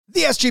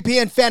The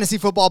SGPN Fantasy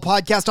Football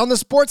Podcast on the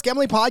Sports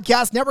Gambling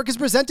Podcast Network is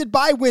presented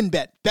by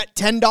WynnBET. Bet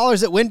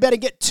 $10 at WynnBET and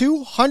get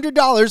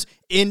 $200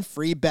 in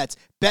free bets.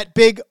 Bet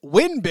big,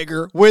 win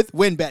bigger with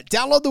WynnBET.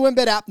 Download the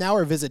WynnBET app now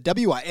or visit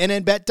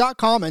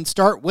WynnBET.com and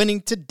start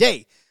winning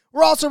today.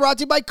 We're also brought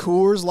to you by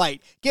Coors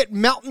Light. Get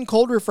mountain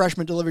cold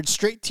refreshment delivered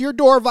straight to your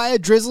door via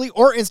Drizzly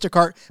or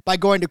Instacart by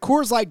going to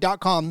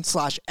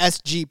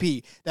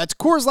CoorsLight.com/SGP. That's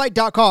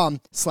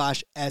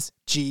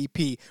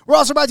CoorsLight.com/SGP. We're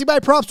also brought to you by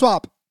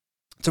PropSwap.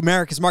 It's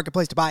America's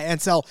marketplace to buy and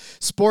sell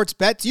sports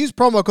bets. Use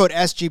promo code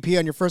SGP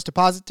on your first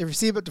deposit to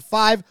receive up to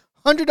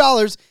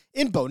 $500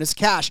 in bonus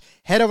cash.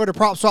 Head over to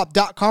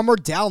PropSwap.com or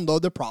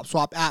download the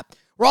PropSwap app.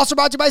 We're also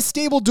brought to you by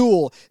Stable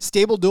Duel.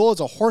 Stable Duel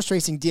is a horse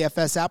racing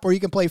DFS app where you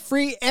can play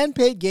free and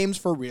paid games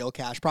for real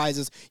cash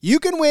prizes. You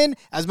can win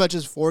as much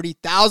as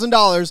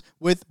 $40,000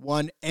 with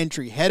one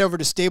entry. Head over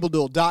to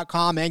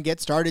StableDuel.com and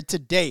get started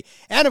today.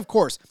 And of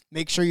course,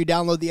 make sure you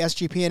download the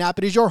SGPN app.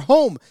 It is your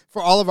home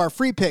for all of our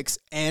free picks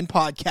and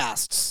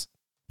podcasts.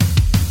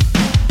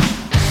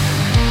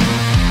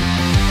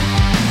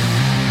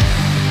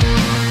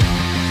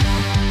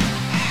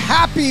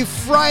 Happy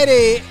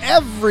Friday,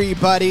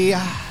 everybody.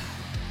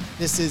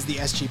 This is the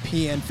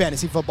SGPN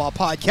Fantasy Football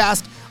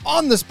Podcast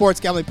on the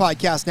Sports Gambling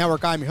Podcast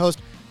Network. I'm your host,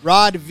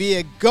 Rod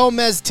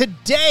Villagomez.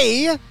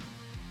 Today,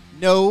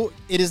 no,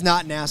 it is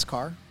not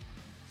NASCAR,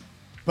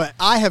 but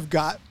I have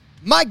got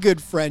my good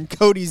friend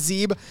Cody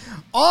Zeeb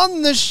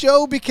on the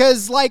show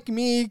because, like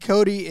me,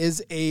 Cody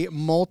is a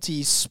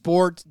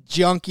multi-sport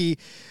junkie.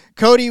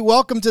 Cody,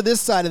 welcome to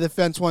this side of the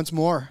fence once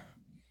more.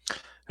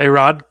 Hey,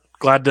 Rod.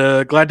 Glad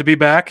to be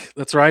back.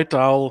 That's right.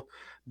 I'll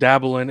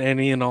dabble in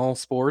any and all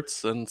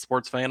sports and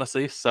sports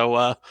fantasy.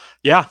 So,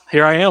 yeah,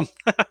 here I am.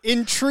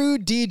 In true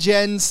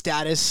DGen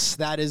status,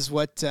 that is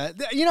what,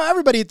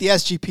 everybody at the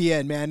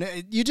SGPN, man,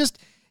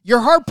 you're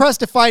hard-pressed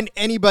to find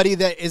anybody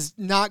that is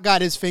not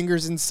got his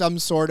fingers in some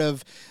sort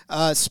of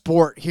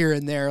sport here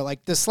and there.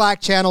 Like, the Slack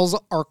channels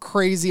are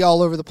crazy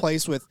all over the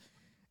place with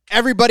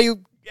everybody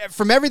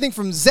from everything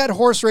from Zed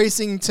horse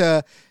racing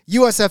to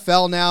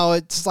USFL now.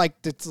 It's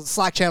like the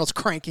Slack channel's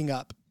cranking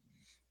up.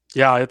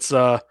 Yeah, it's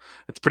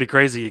pretty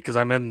crazy because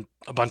I'm in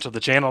a bunch of the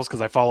channels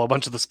because I follow a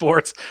bunch of the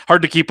sports.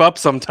 Hard to keep up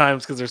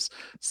sometimes because there's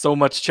so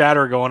much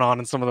chatter going on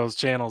in some of those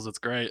channels. It's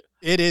great.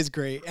 It is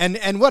great.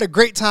 And what a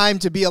great time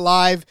to be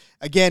alive,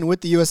 again,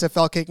 with the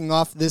USFL kicking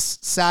off this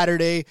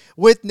Saturday,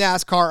 with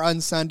NASCAR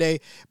on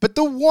Sunday. But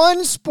the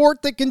one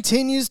sport that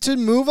continues to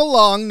move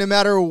along, no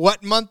matter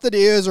what month it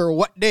is or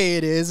what day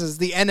it is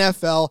the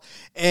NFL.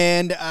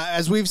 And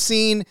as we've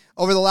seen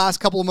over the last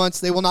couple of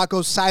months, they will not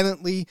go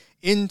silently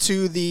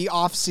into the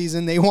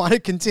offseason. They want to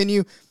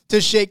continue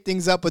to shake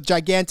things up with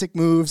gigantic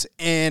moves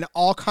and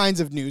all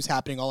kinds of news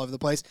happening all over the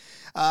place.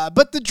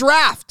 But the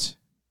draft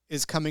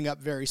is coming up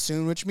very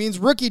soon, which means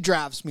rookie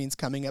drafts means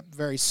coming up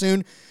very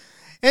soon.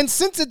 And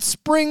since it's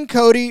spring,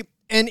 Cody,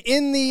 and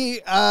in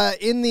the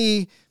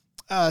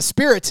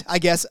spirit, I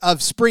guess,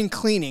 of spring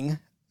cleaning,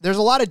 there's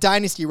a lot of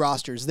dynasty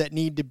rosters that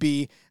need to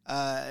be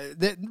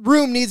that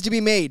room needs to be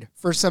made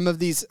for some of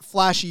these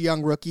flashy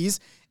young rookies.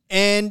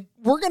 And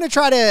we're going to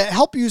try to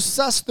help you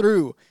suss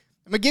through.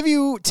 I'm going to give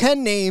you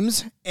 10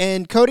 names,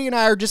 and Cody and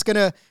I are just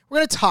we're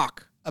going to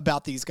talk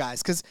about these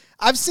guys because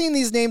I've seen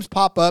these names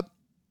pop up,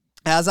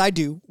 as I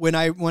do when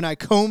I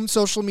comb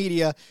social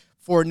media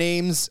for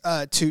names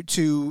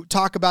to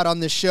talk about on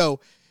this show.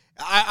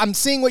 I'm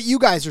seeing what you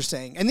guys are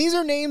saying, and these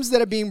are names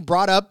that are being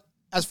brought up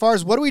as far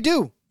as what do we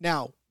do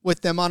now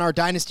with them on our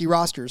dynasty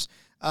rosters?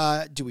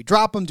 Do we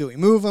drop them? Do we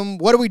move them?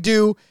 What do we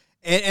do?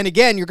 And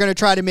again, you're going to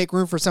try to make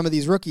room for some of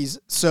these rookies,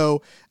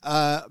 so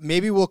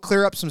maybe we'll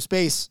clear up some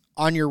space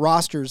on your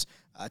rosters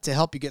to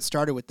help you get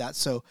started with that.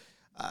 So,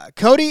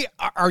 Cody,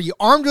 are you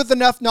armed with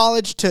enough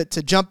knowledge to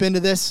jump into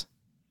this?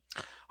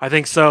 I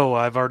think so.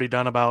 I've already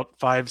done about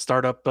 5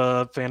 startup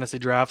fantasy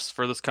drafts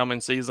for this coming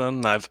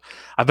season. I've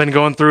been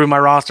going through my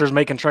rosters,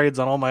 making trades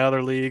on all my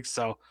other leagues.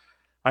 So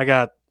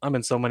I'm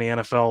in so many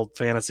NFL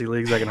fantasy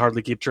leagues I can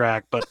hardly keep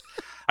track, but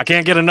I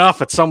can't get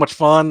enough. It's so much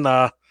fun.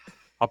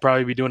 I'll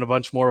probably be doing a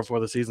bunch more before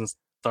the season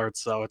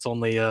starts. So it's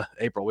only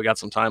April. We got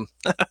some time.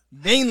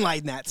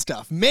 Mainline that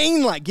stuff.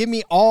 Mainline. Give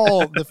me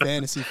all the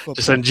fantasy football.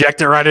 Just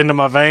inject it right into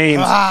my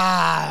veins.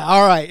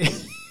 All right.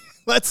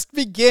 Let's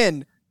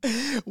begin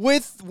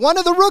with one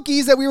of the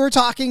rookies that we were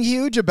talking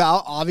huge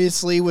about.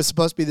 Obviously was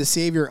supposed to be the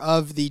savior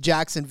of the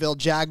Jacksonville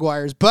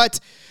Jaguars,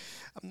 but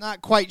I'm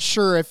not quite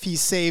sure if he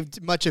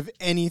saved much of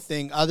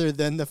anything other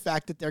than the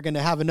fact that they're going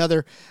to have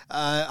another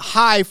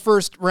high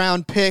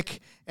first-round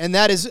pick, and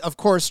that is, of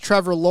course,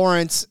 Trevor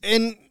Lawrence.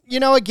 And,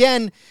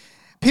 again,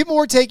 people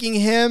were taking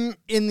him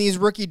in these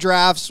rookie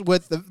drafts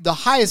with the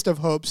highest of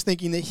hopes,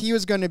 thinking that he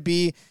was going to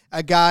be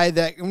a guy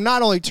that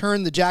not only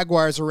turned the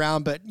Jaguars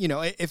around, but,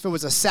 if it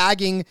was a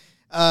sagging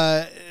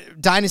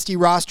dynasty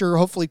roster,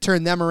 hopefully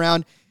turn them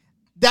around.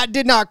 That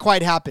did not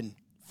quite happen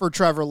for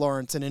Trevor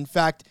Lawrence. And in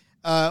fact,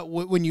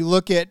 when you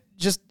look at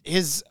just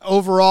his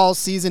overall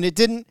season, it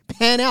didn't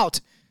pan out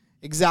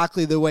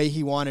exactly the way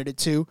he wanted it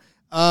to.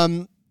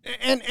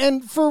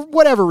 And for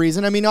whatever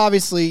reason, I mean,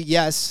 obviously,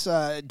 yes,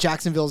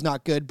 Jacksonville's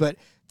not good, but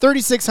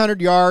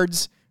 3,600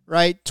 yards,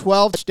 right?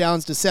 12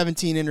 touchdowns to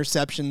 17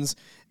 interceptions.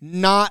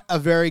 Not a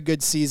very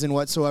good season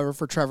whatsoever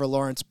for Trevor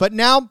Lawrence. But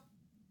now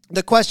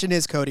the question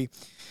is, Cody,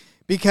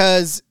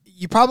 because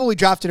you probably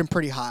drafted him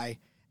pretty high,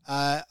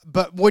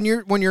 but when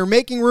you're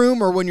making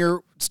room or when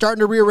you're starting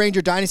to rearrange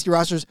your dynasty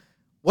rosters,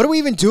 what are we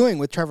even doing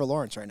with Trevor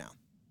Lawrence right now?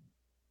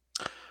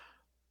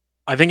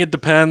 I think it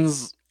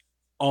depends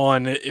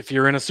on if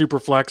you're in a super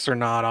flex or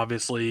not.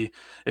 Obviously,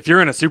 if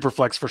you're in a super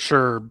flex, for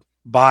sure,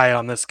 buy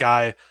on this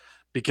guy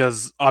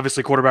because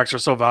obviously quarterbacks are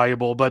so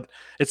valuable, but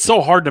it's so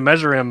hard to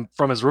measure him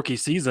from his rookie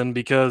season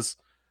because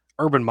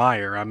Urban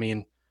Meyer, I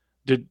mean,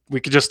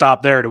 we could just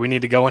stop there. Do we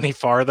need to go any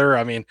farther?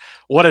 I mean,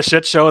 what a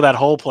shit show that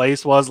whole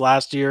place was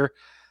last year.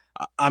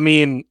 I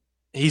mean,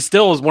 he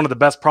still is one of the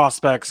best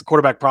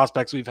quarterback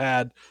prospects we've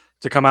had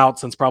to come out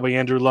since probably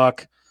Andrew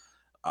Luck.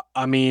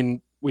 I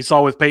mean, we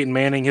saw with Peyton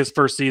Manning, his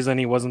first season,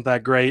 he wasn't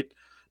that great.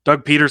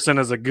 Doug Peterson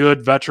is a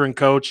good veteran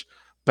coach,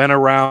 been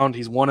around.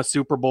 He's won a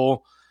Super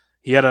Bowl.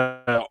 He had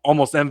a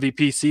almost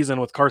MVP season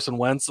with Carson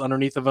Wentz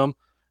underneath of him.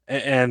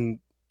 And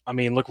I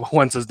mean, look what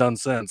Wentz has done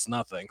since.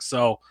 Nothing.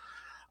 So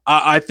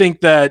I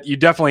think that you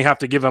definitely have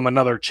to give him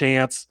another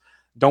chance.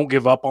 Don't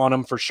give up on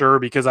him for sure,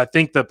 because I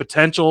think the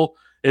potential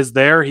is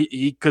there.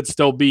 He could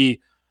still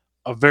be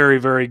a very,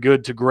 very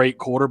good to great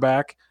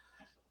quarterback.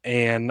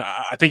 And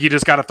I think you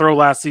just got to throw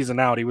last season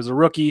out. He was a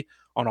rookie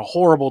on a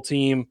horrible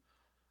team.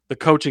 The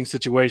coaching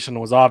situation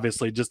was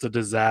obviously just a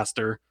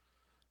disaster.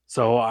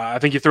 So I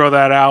think you throw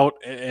that out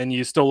and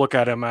you still look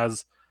at him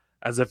as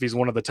if he's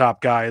one of the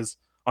top guys.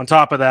 On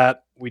top of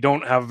that, we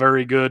don't have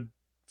very good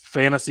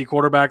fantasy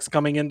quarterbacks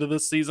coming into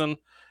this season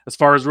as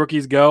far as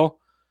rookies go.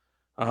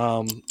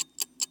 And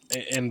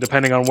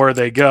depending on where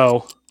they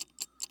go,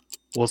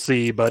 we'll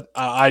see. But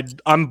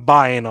I'm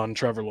buying on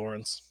Trevor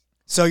Lawrence.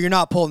 So you're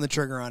not pulling the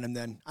trigger on him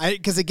then?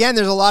 Because, again,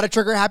 there's a lot of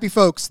trigger-happy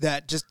folks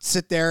that just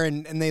sit there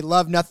and they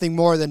love nothing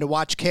more than to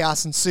watch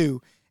chaos ensue.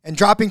 And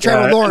dropping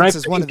Trevor Lawrence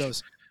is one of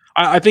those.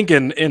 I think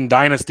in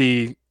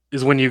Dynasty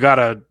is when you got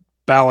to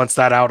balance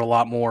that out a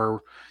lot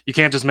more. You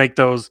can't just make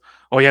those,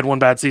 oh, he had one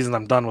bad season,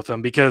 I'm done with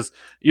him, because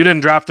you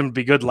didn't draft him to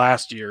be good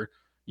last year.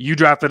 You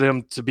drafted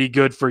him to be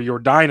good for your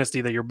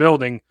Dynasty that you're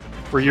building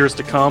for years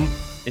to come,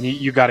 and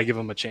you got to give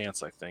him a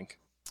chance, I think.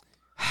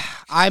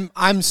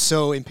 I'm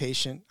so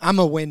impatient. I'm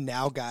a win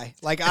now guy.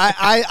 Like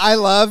I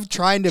love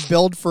trying to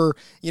build for,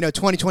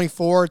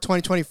 2024,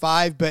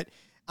 2025, but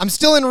I'm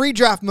still in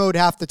redraft mode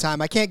half the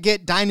time. I can't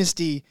get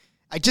Dynasty.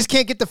 I just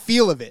can't get the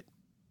feel of it.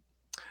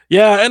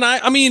 Yeah, and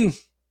I mean,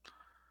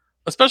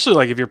 especially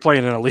like if you're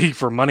playing in a league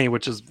for money,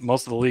 which is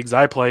most of the leagues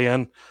I play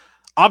in,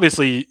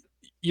 obviously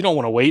you don't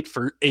want to wait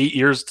for 8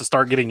 years to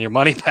start getting your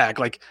money back.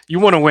 Like, you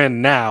want to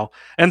win now.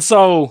 And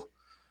so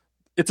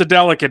it's a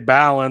delicate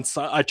balance.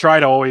 I try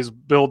to always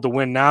build to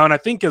win now. And I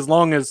think as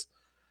long as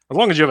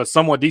you have a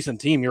somewhat decent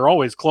team, you're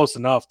always close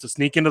enough to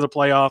sneak into the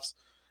playoffs.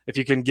 If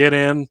you can get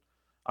in,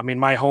 I mean,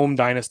 my home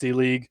Dynasty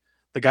league,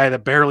 the guy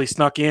that barely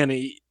snuck in,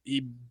 he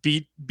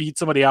beat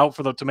somebody out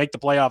to make the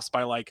playoffs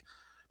by like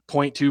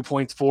 0.2,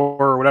 0.4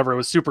 or whatever. It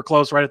was super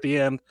close right at the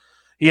end.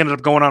 He ended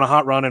up going on a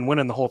hot run and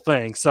winning the whole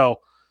thing. So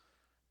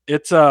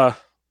it's you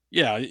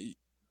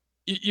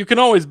can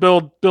always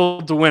build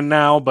to win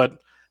now, but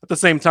at the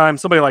same time,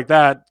 somebody like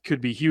that could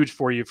be huge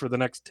for you for the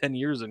next 10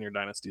 years in your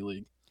Dynasty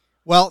league.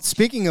 Well,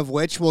 speaking of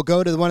which, we'll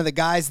go to one of the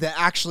guys that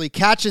actually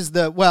catches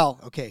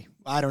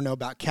I don't know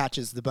about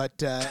catches,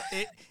 but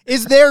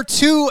is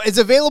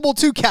available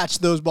to catch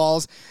those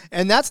balls,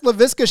 and that's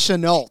Laviska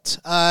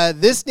Shenault.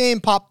 This name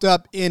popped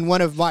up in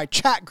one of my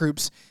chat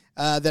groups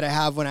that I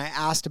have when I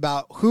asked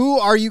about who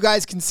are you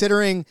guys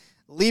considering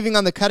leaving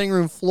on the cutting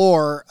room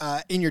floor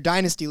in your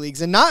Dynasty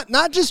leagues, and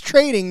not just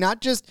trading, not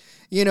just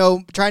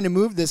trying to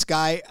move this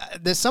guy.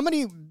 There's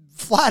somebody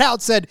flat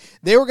out said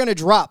they were going to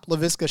drop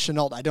Laviska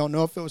Shenault. I don't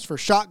know if it was for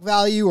shock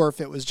value or if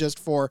it was just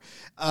for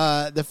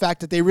the fact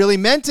that they really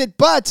meant it.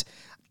 But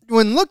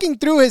when looking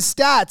through his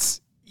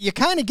stats, you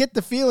kind of get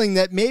the feeling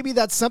that maybe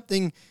that's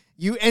something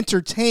you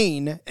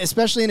entertain,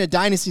 especially in a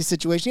Dynasty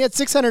situation. He had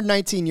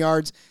 619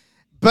 yards,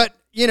 but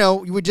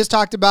we just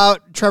talked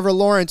about Trevor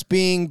Lawrence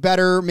being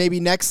better maybe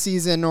next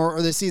season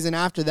or the season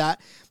after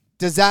that.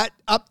 Does that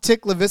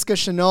uptick Laviska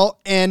Shenault?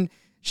 And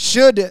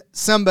should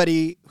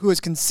somebody who is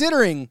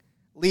considering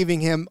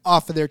leaving him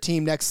off of their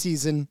team next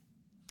season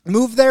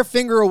move their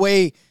finger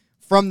away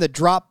from the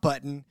drop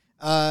button?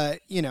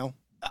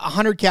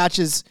 100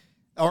 catches,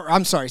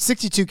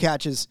 62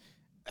 catches,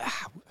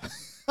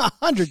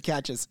 100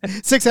 catches,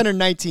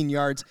 619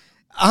 yards.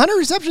 100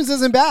 receptions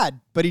isn't bad,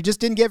 but he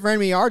just didn't get very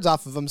many yards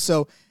off of them.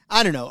 So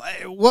I don't know.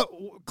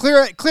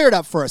 Clear it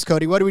up for us,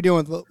 Cody. What are we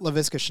doing with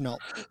Laviska Shenault?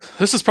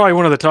 This is probably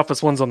one of the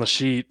toughest ones on the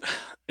sheet.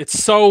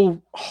 It's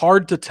so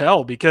hard to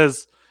tell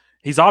because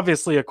he's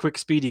obviously a quick,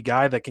 speedy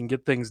guy that can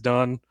get things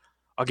done.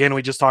 Again,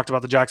 we just talked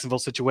about the Jacksonville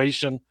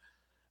situation.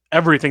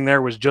 Everything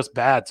there was just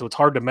bad, so it's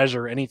hard to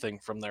measure anything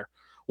from there.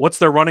 What's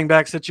their running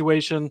back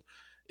situation?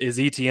 Is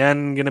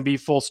ETN going to be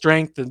full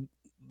strength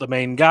the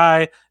main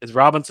guy? Is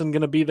Robinson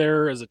going to be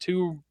there as a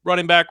 2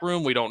 running back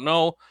room? We don't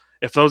know.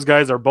 If those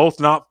guys are both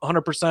not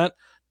 100%,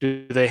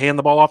 do they hand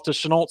the ball off to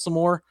Shenault some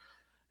more?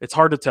 It's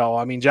hard to tell.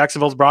 I mean,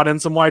 Jacksonville's brought in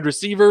some wide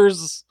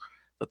receivers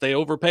that they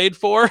overpaid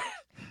for.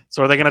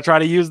 So are they going to try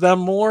to use them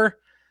more?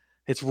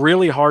 It's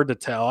really hard to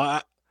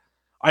tell.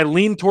 I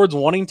lean towards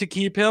wanting to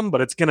keep him,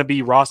 but it's going to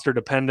be roster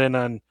dependent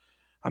on,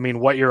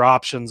 what your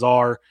options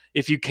are.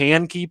 If you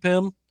can keep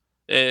him,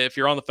 if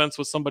you're on the fence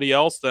with somebody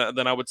else,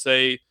 then I would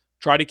say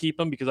try to keep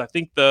him, because I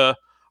think the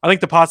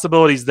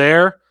possibility's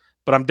there,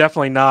 but I'm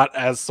definitely not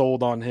as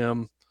sold on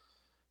him.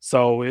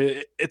 So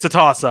it's a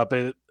toss-up.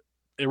 It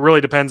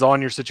really depends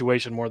on your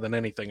situation more than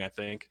anything, I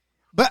think.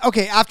 But,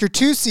 okay, after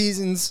 2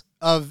 seasons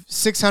of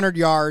 600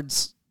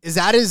 yards, is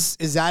that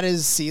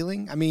his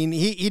ceiling? I mean,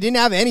 he didn't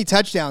have any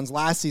touchdowns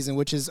last season,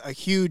 which is a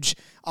huge,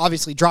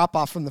 obviously,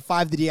 drop-off from the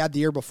 5 that he had the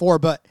year before.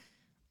 But,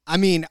 I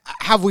mean,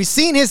 have we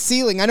seen his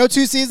ceiling? I know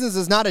 2 seasons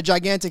is not a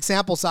gigantic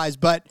sample size,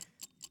 but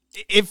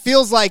it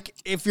feels like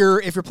if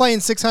you're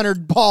playing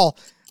 600 ball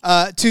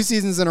 2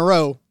 seasons in a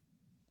row,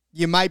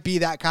 you might be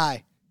that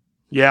guy.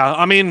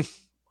 Yeah,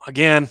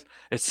 again,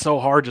 it's so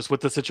hard just with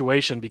the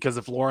situation, because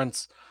if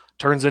Lawrence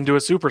turns into a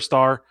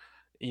superstar,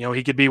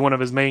 he could be one of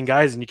his main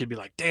guys, and you could be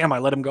like, damn, I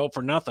let him go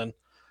for nothing.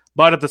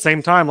 But at the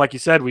same time, like you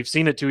said, we've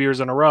seen it 2 years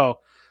in a row.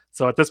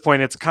 So at this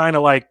point, it's kind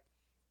of like,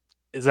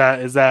 is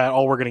that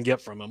all we're going to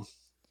get from him?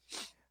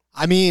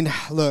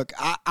 Look,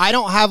 I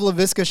don't have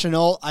Laviska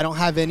Shenault. I don't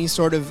have any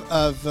sort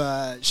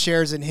of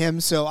shares in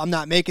him, so I'm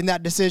not making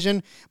that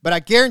decision. But I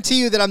guarantee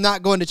you that I'm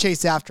not going to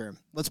chase after him.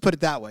 Let's put it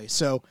that way.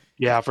 So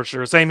yeah, for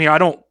sure. Same here.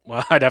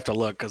 I'd have to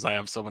look because I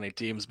have so many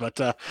teams, but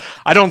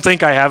I don't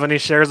think I have any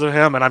shares of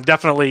him, and I'm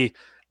definitely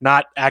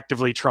not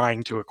actively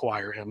trying to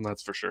acquire him.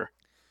 That's for sure.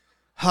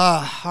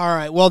 All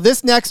right. Well,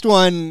 this next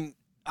one,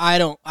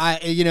 I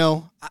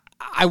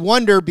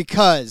wonder,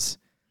 because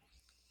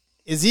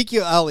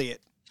Ezekiel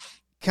Elliott,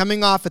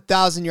 coming off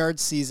 1,000-yard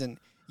season,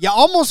 you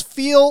almost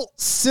feel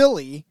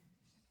silly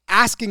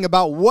asking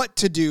about what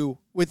to do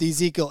with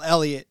Ezekiel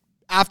Elliott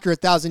after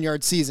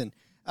 1,000-yard season,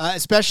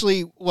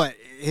 especially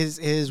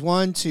his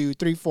 1, 2,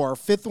 3, 4,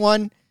 fourth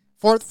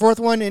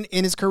one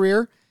in his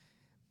career.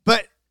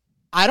 But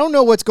I don't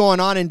know what's going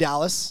on in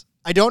Dallas.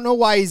 I don't know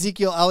why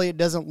Ezekiel Elliott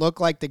doesn't look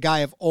like the guy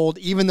of old,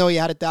 even though he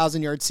had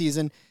 1,000-yard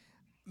season.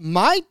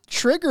 My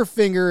trigger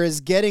finger is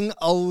getting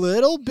a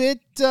little bit,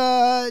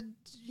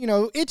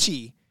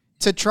 itchy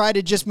to try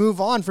to just move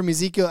on from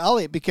Ezekiel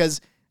Elliott, because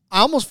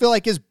I almost feel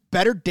like his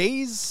better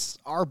days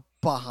are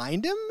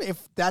behind him,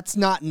 if that's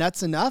not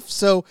nuts enough.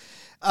 So,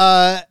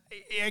 Tony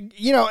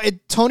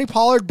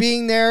Pollard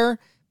being there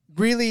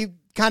really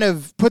kind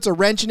of puts a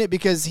wrench in it,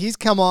 because he's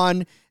come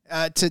on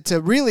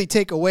to really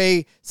take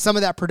away some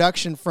of that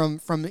production from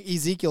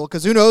Ezekiel,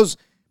 because who knows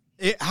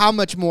how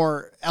much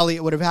more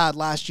Elliott would have had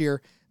last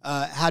year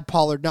had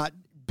Pollard not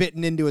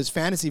bitten into his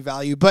fantasy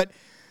value. But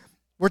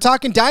we're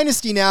talking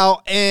Dynasty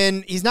now,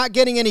 and he's not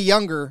getting any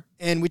younger,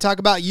 and we talk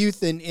about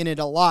youth in it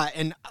a lot.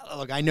 And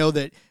look, I know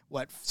that,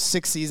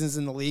 6 seasons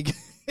in the league,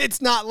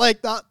 it's not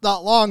like that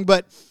long,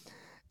 but,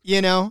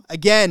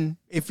 again,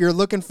 if you're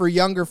looking for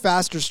younger,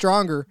 faster,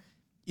 stronger,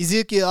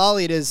 Ezekiel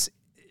Elliott is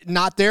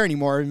not there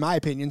anymore, in my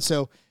opinion.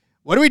 So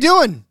what are we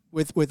doing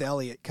with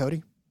Elliott,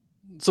 Cody?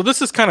 So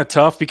this is kind of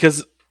tough,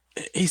 because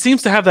he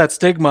seems to have that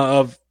stigma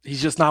of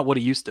he's just not what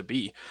he used to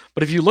be.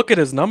 But if you look at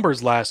his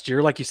numbers last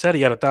year, like you said,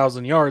 he had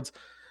 1,000 yards.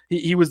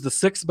 He was the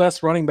 6th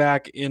best running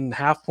back in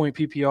half-point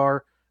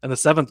PPR and the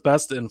 7th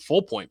best in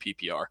full-point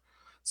PPR.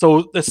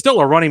 So it's still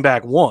a running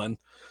back 1.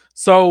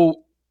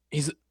 So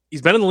he's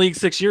been in the league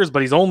 6 years,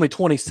 but he's only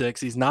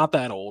 26. He's not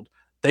that old.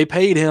 They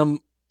paid him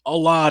a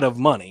lot of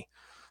money.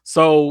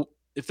 So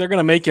if they're going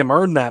to make him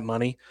earn that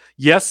money,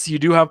 yes, you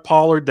do have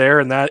Pollard there,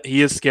 and that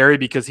he is scary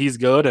because he's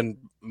good and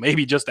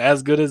maybe just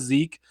as good as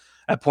Zeke.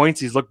 At points,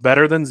 he's looked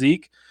better than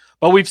Zeke.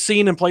 But we've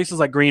seen in places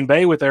like Green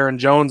Bay with Aaron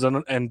Jones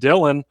and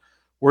Dillon,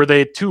 where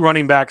 2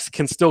 running backs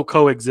can still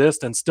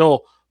coexist and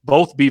still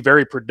both be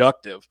very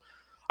productive.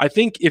 I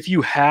think if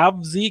you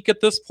have Zeke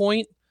at this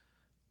point,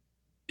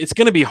 it's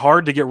going to be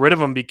hard to get rid of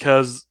him,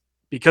 because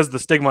the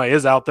stigma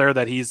is out there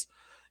that he's,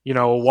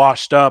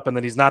 washed up and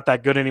that he's not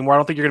that good anymore. I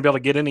don't think you're going to be able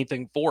to get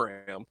anything for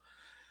him.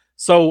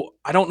 So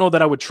I don't know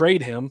that I would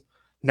trade him.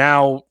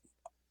 Now,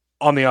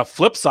 on the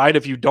flip side,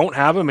 if you don't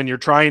have him and you're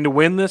trying to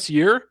win this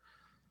year,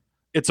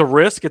 it's a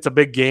risk. It's a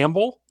big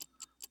gamble.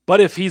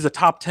 But if he's a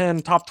top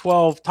 10, top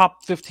 12,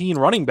 top 15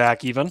 running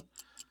back, even,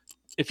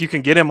 if you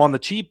can get him on the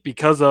cheap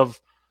because of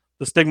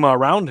the stigma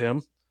around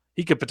him,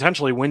 he could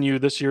potentially win you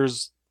this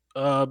year's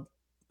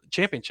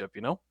championship,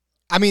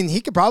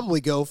 He could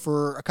probably go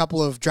for a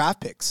couple of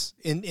draft picks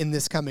in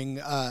this coming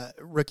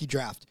rookie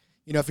draft.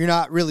 If you're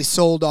not really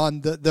sold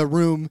on the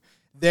room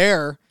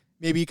there,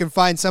 maybe you can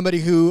find somebody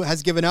who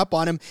has given up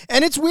on him.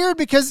 And it's weird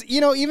because,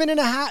 even in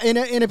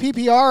a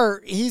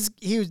PPR, he's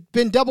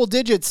been double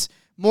digits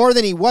more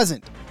than he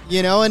wasn't,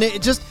 and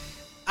it just,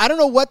 I don't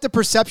know what the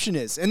perception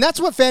is. And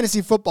that's what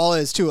fantasy football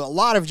is too. A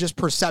lot of just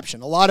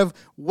perception, a lot of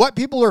what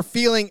people are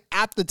feeling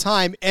at the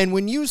time. And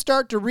when you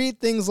start to read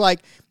things like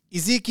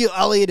Ezekiel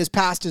Elliott is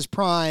past his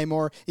prime,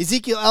 or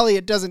Ezekiel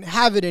Elliott doesn't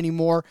have it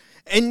anymore.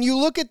 And you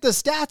look at the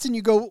stats and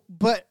you go,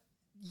 but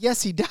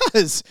yes, he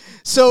does.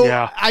 So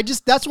Yeah.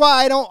 that's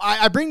why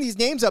I bring these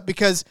names up,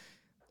 because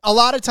a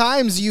lot of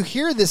times you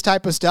hear this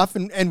type of stuff,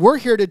 and we're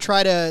here to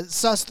try to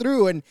suss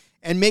through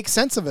and make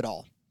sense of it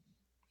all.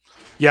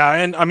 Yeah,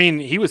 and I mean,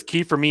 he was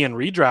key for me in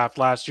redraft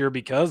last year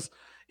because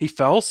he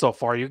fell so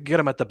far. You could get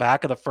him at the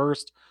back of the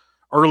first,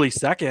 early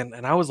second,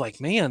 and I was like,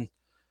 man,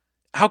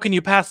 how can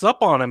you pass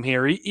up on him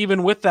here,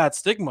 even with that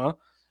stigma?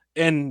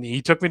 And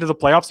he took me to the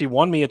playoffs. He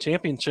won me a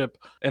championship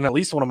in at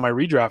least one of my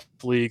redraft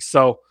leagues.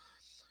 So,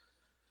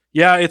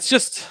 yeah, it's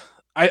just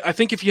I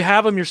think if you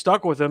have him, you're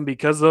stuck with him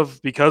because of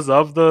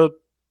the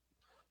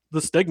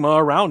stigma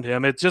around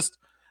him. It's just,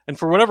 and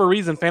for whatever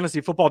reason,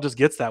 fantasy football just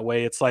gets that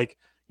way. It's like,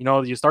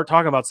 you start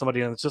talking about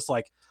somebody and it's just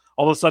like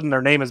all of a sudden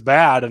their name is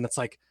bad, and it's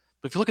like,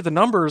 but if you look at the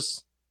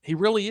numbers, he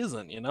really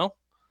isn't.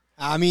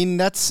 I mean,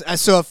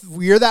 so if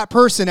you're that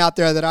person out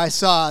there that I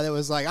saw that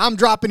was like, I'm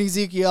dropping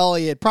Ezekiel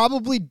Elliott,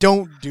 probably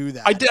don't do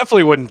that. I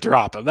definitely wouldn't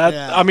drop him.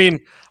 Yeah. I mean,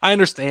 I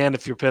understand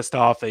if you're pissed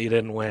off that you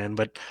didn't win,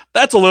 but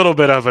that's a little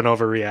bit of an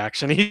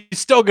overreaction. He's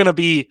still going to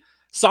be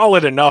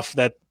solid enough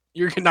that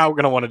you're not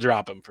going to want to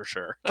drop him for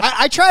sure.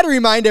 I try to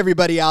remind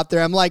everybody out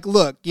there, I'm like,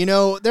 look,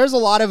 there's a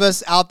lot of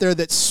us out there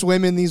that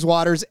swim in these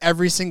waters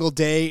every single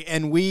day,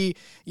 and we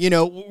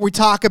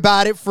talk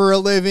about it for a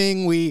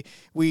living.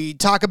 We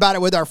talk about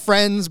it with our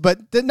friends, but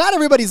not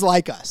everybody's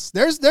like us.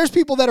 There's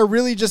people that are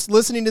really just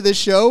listening to this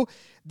show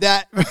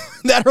that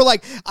are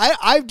like,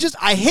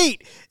 I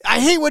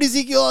hate what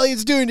Ezekiel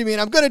Elliott's doing to me,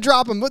 and I'm going to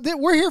drop him. But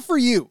we're here for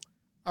you.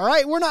 All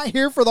right? We're not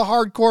here for the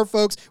hardcore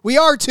folks. We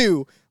are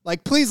too.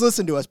 Like, please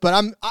listen to us. But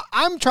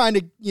I'm trying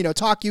to,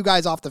 talk you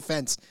guys off the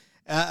fence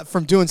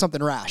from doing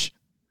something rash.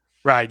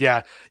 Right,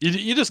 yeah.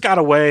 You just got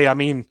to weigh. I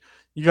mean,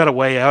 you got to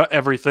weigh out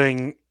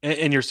everything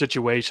in your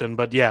situation.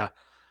 But, yeah,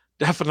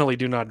 definitely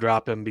do not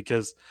drop him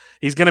because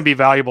he's going to be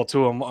valuable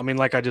to him. I mean,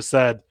 like I just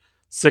said,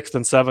 6th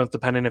and 7th,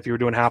 depending if you were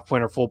doing half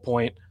point or full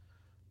point.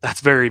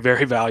 That's very,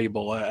 very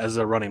valuable as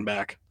a running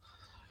back.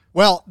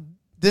 Well,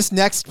 this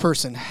next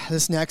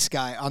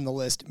guy on the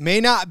list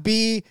may not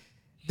be –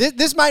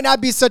 this might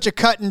not be such a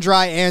cut and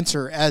dry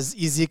answer as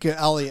Ezekiel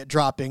Elliott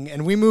dropping.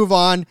 And we move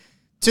on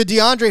to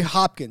DeAndre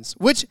Hopkins,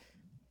 which,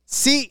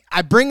 see,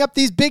 I bring up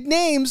these big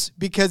names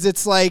because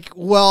it's like,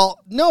 well,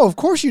 no, of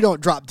course you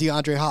don't drop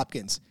DeAndre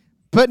Hopkins.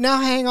 But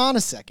now hang on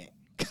a second,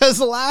 because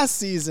last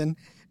season,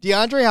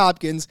 DeAndre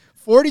Hopkins,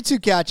 42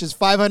 catches,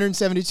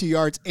 572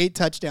 yards, 8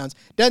 touchdowns.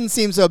 Doesn't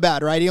seem so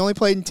bad, right? He only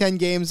played in 10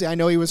 games. I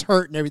know he was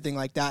hurt and everything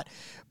like that.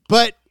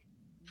 But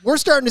we're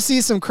starting to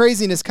see some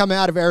craziness come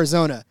out of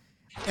Arizona.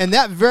 And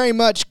that very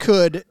much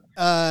could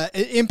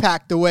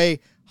impact the way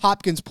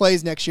Hopkins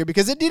plays next year,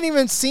 because it didn't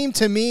even seem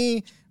to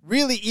me,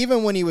 really,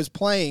 even when he was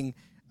playing,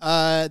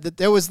 that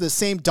there was the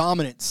same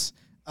dominance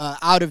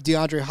out of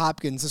DeAndre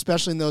Hopkins,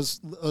 especially in those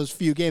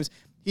few games.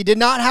 He did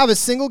not have a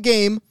single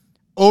game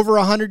over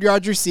 100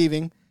 yards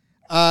receiving,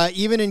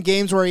 even in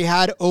games where he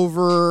had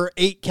over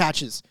 8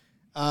 catches.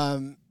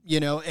 And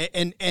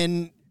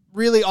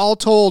really, all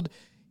told,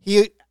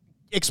 he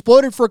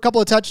exploded for a couple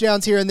of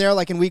touchdowns here and there.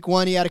 Like in week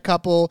 1, he had a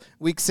couple.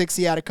 Week 6,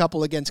 he had a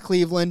couple against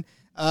Cleveland.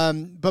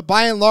 But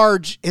by and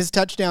large, his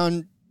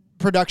touchdown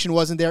production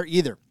wasn't there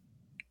either.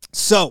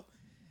 So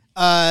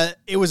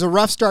it was a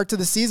rough start to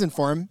the season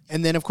for him.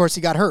 And then, of course,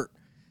 he got hurt.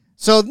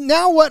 So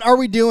now what are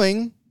we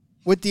doing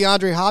with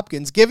DeAndre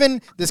Hopkins?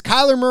 Given this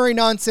Kyler Murray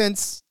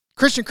nonsense,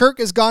 Christian Kirk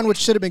is gone, which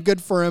should have been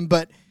good for him,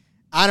 but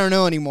I don't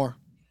know anymore.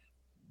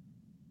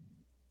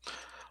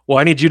 Well,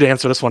 I need you to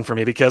answer this one for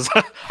me because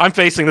I'm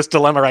facing this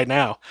dilemma right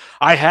now.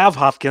 I have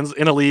Hopkins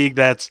in a league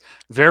that's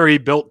very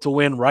built to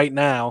win right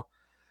now.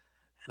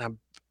 And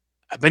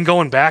I've been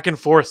going back and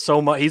forth so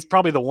much. He's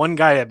probably the one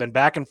guy I've been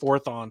back and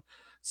forth on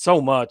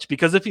so much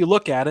because if you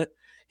look at it,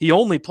 he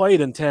only played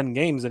in 10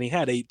 games and he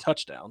had 8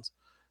 touchdowns.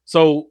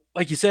 So,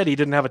 like you said, he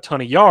didn't have a ton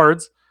of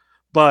yards,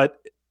 but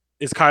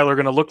is Kyler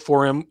going to look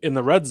for him in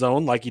the red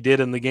zone like he did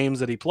in the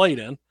games that he played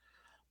in?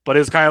 But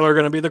is Kyler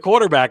going to be the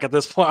quarterback at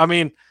this point? I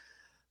mean,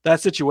 that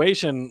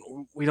situation,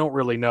 we don't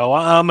really know.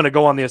 I'm going to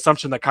go on the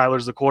assumption that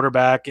Kyler's the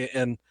quarterback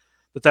and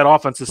that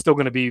offense is still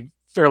going to be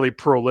fairly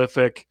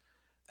prolific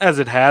as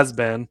it has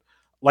been.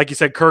 Like you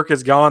said, Kirk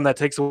is gone. That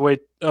takes away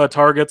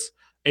targets.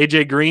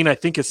 AJ Green, I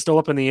think, is still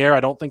up in the air.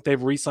 I don't think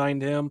they've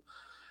re-signed him.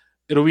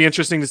 It'll be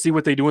interesting to see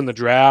what they do in the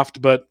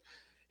draft, but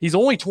he's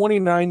only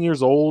 29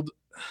 years old,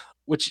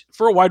 which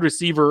for a wide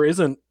receiver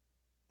isn't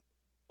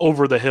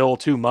over the hill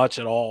too much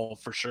at all,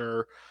 for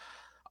sure.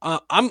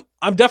 I'm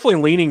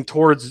definitely leaning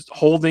towards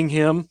holding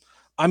him.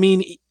 I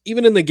mean,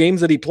 even in the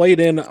games that he played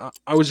in,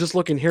 I was just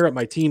looking here at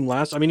my team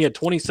last. I mean, he had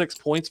 26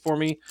 points for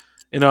me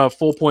in a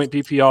full point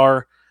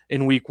PPR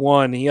in week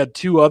 1. He had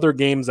 2 other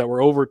games that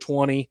were over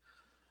 20.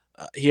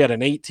 He had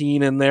an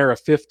 18 in there, a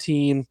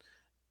 15.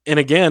 And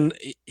again,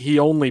 he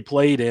only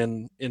played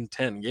in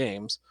 10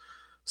 games.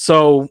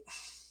 So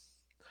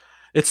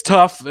it's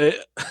tough.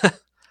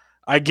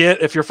 I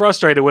get if you're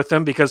frustrated with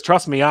him because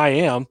trust me, I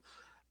am.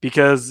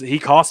 Because he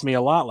cost me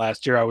a lot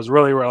last year. I was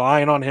really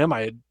relying on him.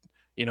 I had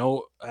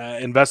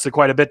invested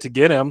quite a bit to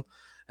get him,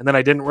 and then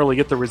I didn't really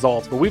get the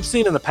results. But we've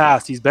seen in the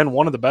past he's been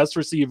one of the best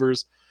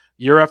receivers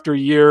year after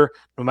year,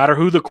 no matter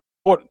who the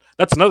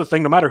that's another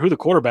thing, no matter who the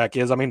quarterback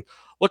is. I mean,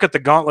 look at the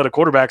gauntlet of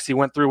quarterbacks he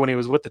went through when he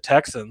was with the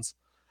Texans.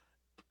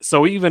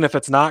 So even if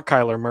it's not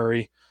Kyler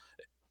Murray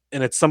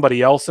and it's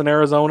somebody else in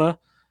Arizona,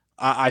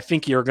 I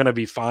think you're going to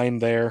be fine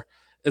there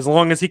as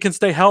long as he can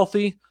stay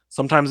healthy.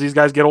 Sometimes these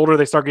guys get older,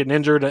 they start getting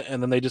injured,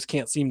 and then they just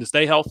can't seem to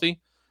stay healthy.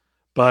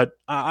 But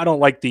I don't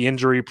like the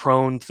injury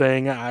prone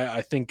thing.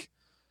 I think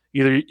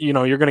either,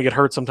 you're going to get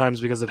hurt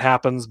sometimes because it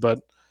happens, but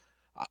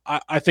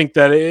I think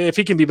that if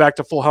he can be back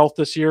to full health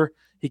this year,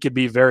 he could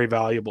be very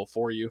valuable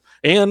for you.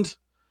 And,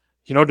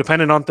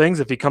 depending on things,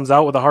 if he comes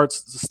out with a hot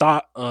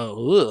start,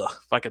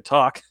 if I could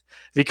talk,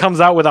 if he comes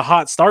out with a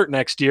hot start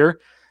next year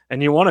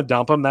and you want to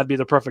dump him, that'd be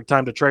the perfect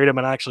time to trade him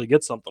and actually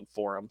get something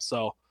for him.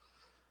 So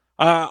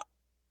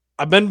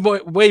I've been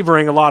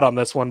wavering a lot on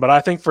this one, but I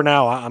think for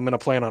now I'm going to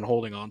plan on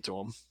holding on to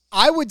him.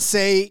 I would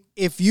say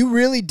if you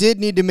really did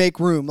need to make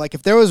room, like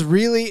if there was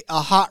really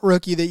a hot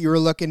rookie that you were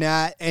looking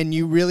at and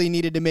you really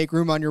needed to make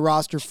room on your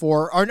roster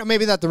for, or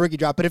maybe not the rookie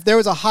drop, but if there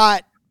was a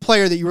hot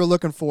player that you were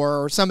looking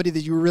for or somebody that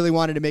you really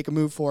wanted to make a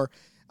move for,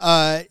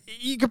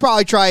 you could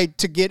probably try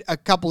to get a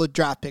couple of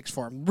draft picks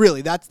for him.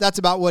 Really, that's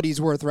about what he's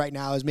worth right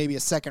now, is maybe a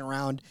second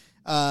round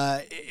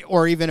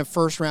or even a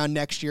first round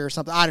next year or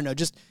something. I don't know.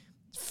 Just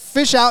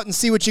fish out and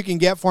see what you can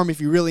get for him if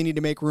you really need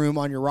to make room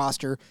on your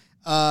roster.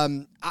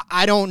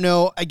 I don't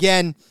know.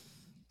 Again,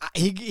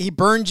 he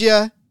burned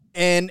you,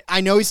 and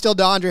I know he's still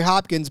DeAndre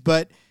Hopkins,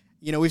 but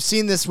we've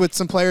seen this with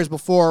some players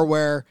before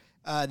where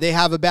they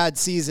have a bad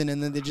season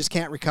and then they just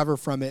can't recover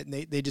from it, and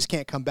they just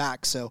can't come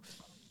back. So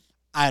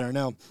I don't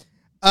know.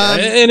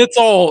 And it's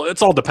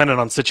all dependent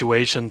on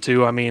situation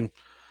too. I mean,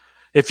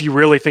 if you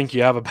really think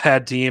you have a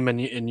bad team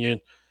and you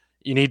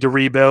need to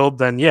rebuild,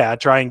 then yeah,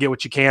 try and get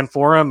what you can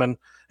for him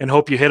and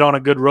hope you hit on a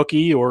good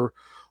rookie or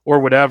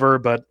whatever.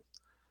 But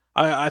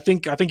I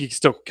think you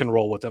still can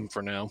roll with him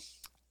for now.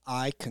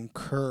 I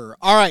concur.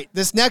 All right,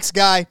 this next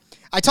guy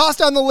I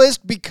tossed on the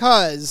list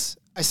because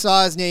I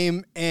saw his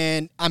name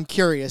and I'm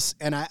curious,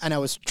 and I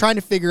was trying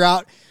to figure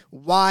out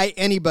why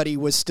anybody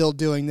was still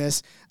doing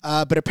this.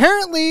 But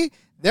apparently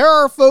there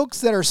are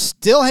folks that are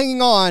still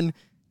hanging on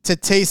to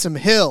Taysom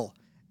Hill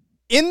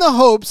in the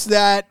hopes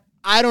that,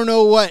 I don't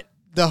know what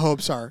the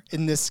hopes are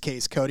in this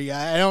case, Cody.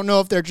 I don't know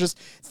if they're just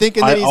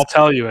thinking that I'll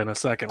tell you in a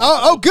second.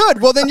 Oh,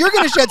 good. Well, then you're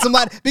going to shed some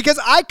light, because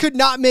I could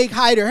not make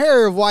hide or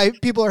hair of why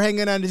people are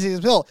hanging on to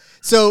Taysom Hill.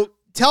 So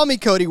tell me,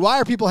 Cody, why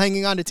are people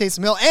hanging on to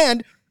Taysom Hill,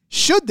 and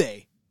should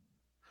they?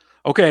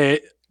 Okay,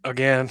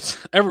 again,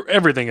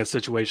 everything is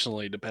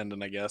situationally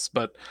dependent, I guess.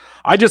 But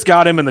I just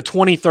got him in the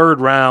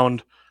 23rd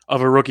round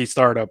of a rookie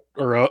startup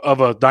or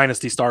of a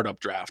dynasty startup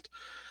draft.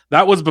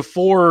 That was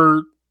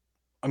before.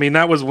 I mean,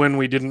 that was when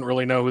we didn't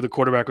really know who the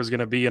quarterback was going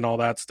to be and all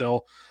that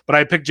still. But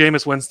I picked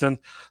Jameis Winston.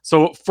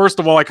 So first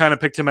of all, I kind of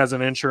picked him as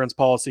an insurance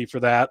policy for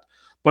that.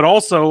 But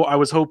also, I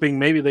was hoping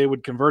maybe they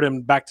would convert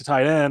him back to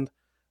tight end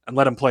and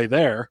let him play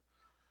there.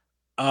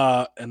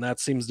 And that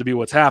seems to be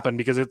what's happened,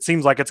 because it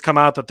seems like it's come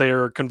out that they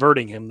are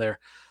converting him there.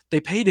 They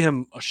paid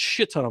him a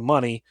shit ton of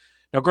money.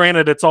 Now,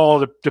 granted, it's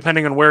all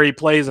depending on where he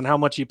plays and how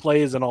much he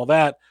plays and all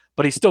that,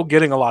 but he's still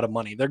getting a lot of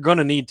money. They're going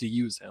to need to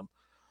use him.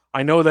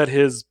 I know that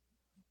his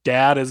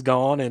dad is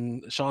gone,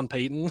 and Sean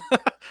Payton.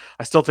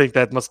 I still think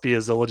that must be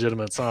his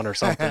illegitimate son or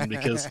something,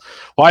 because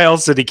why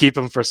else did he keep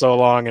him for so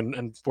long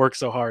and work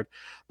so hard?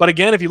 But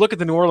again, if you look at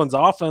the New Orleans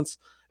offense,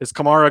 is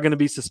Kamara going to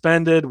be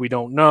suspended? We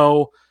don't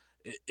know.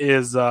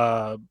 Is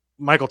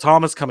Michael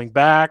Thomas coming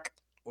back?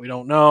 We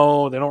don't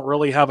know. They don't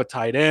really have a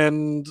tight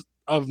end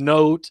of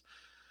note.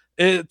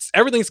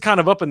 Everything's kind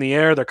of up in the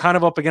air. They're kind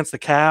of up against the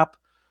cap.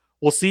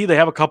 We'll see. They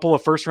have a couple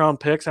of first round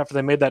picks after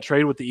they made that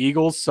trade with the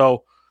Eagles.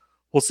 So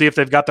we'll see if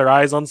they've got their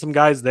eyes on some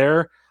guys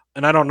there.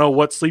 And I don't know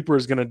what Sleeper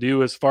is going to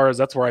do, as far as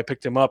that's where I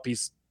picked him up.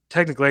 He's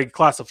technically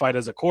classified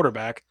as a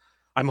quarterback.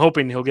 I'm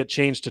hoping he'll get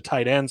changed to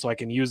tight end so I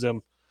can use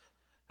him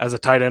as a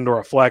tight end or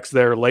a flex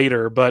there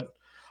later. But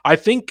I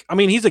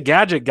mean, he's a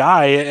gadget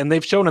guy, and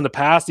they've shown in the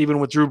past, even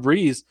with Drew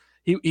Brees,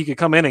 he could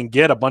come in and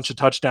get a bunch of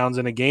touchdowns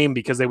in a game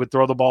because they would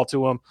throw the ball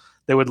to him.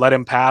 They would let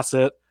him pass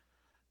it,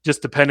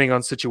 just depending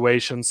on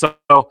situation. So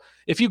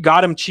if you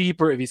got him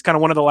cheap, or if he's kind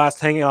of one of the last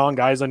hanging on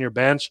guys on your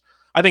bench,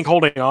 I think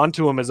holding on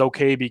to him is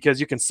okay, because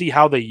you can see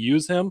how they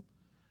use him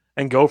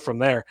and go from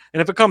there.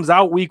 And if it comes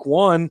out week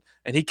 1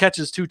 and he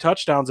catches 2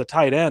 touchdowns at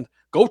tight end,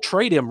 go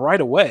trade him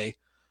right away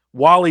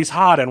while he's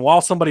hot and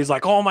while somebody's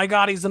like, oh my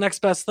God, he's the next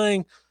best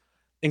thing,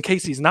 in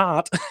case he's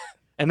not.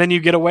 And then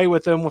you get away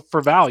with him for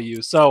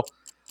value. So,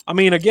 I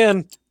mean,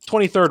 again,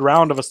 23rd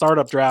round of a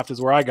startup draft is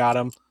where I got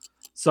him.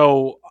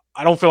 So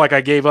I don't feel like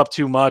I gave up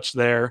too much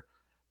there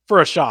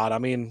for a shot. I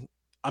mean,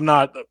 I'm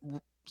not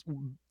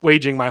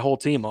waging my whole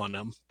team on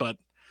them, but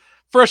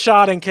for a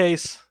shot,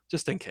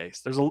 just in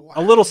case, there's a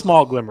little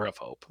small glimmer of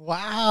hope.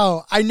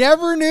 Wow. I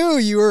never knew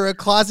you were a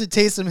closet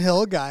Taysom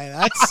Hill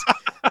guy.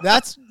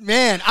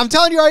 Man, I'm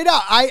telling you right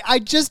now, I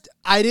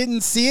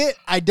didn't see it.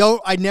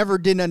 I never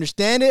didn't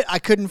understand it. I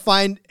couldn't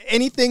find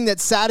anything that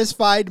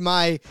satisfied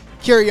my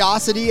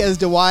curiosity as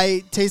to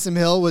why Taysom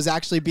Hill was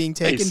actually being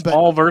taken. A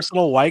small,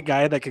 versatile white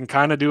guy that can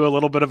kind of do a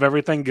little bit of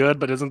everything good,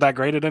 but isn't that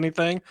great at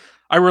anything.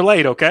 I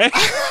relate, okay?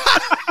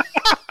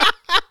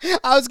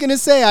 I was going to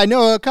say, I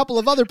know a couple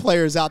of other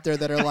players out there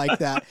that are like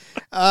that.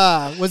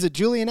 Was it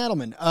Julian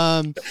Edelman?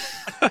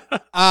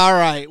 All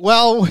right.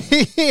 Well,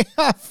 we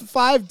have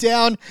 5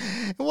 down.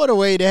 What a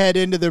way to head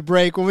into the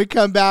break. When we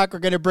come back, we're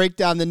going to break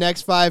down the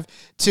next 5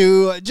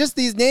 to just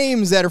these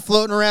names that are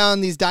floating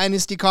around these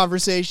dynasty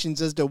conversations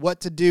as to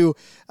what to do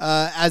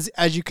as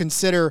you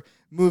consider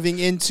moving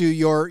into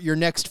your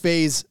next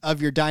phase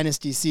of your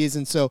dynasty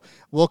season. So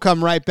we'll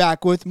come right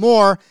back with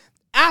more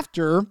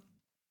after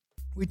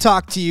we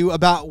talk to you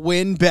about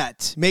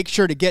WinBet. Make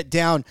sure to get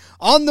down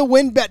on the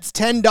WinBet's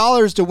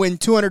 $10 to win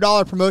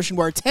 $200 promotion,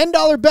 where a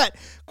 $10 bet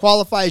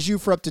qualifies you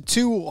for up to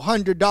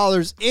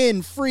 $200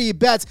 in free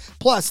bets.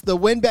 Plus, the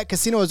WinBet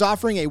Casino is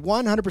offering a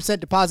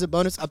 100% deposit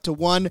bonus up to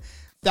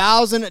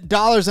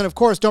 $1,000. And of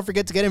course, don't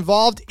forget to get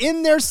involved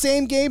in their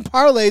same game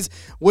parlays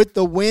with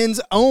the Wynn's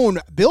own.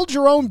 Build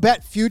your own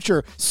bet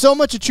future. So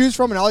much to choose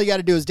from, and all you got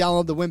to do is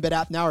download the WinBet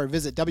app now or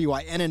visit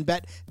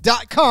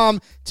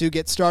WINNBet.com to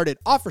get started.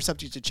 Offer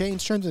subject to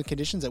change. Terms and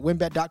conditions at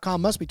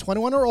WinBet.com. Must be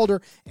 21 or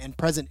older and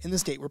present in the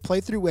state where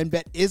playthrough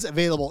WinBet is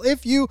available.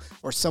 If you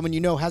or someone you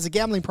know has a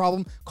gambling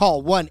problem,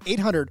 call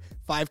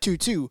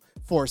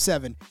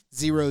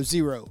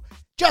 1-800-522-4700.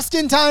 Just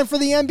in time for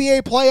the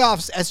NBA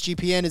playoffs,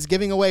 SGPN is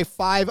giving away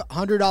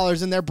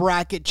 $500 in their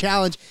bracket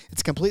challenge.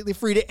 It's completely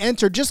free to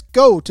enter. Just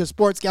go to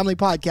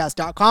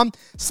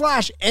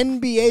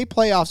sportsgamblingpodcast.com/NBA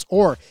playoffs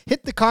or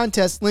hit the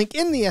contest link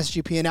in the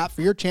SGPN app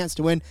for your chance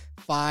to win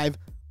 $500.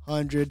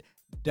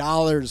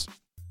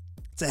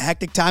 It's a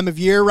hectic time of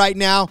year right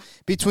now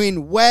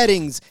between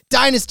weddings,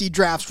 dynasty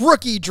drafts,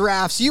 rookie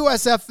drafts,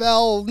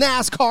 USFL,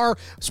 NASCAR,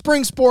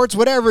 spring sports,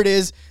 whatever it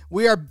is.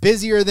 We are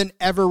busier than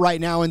ever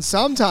right now, and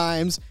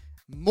sometimes,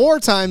 more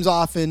times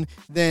often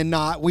than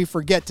not, we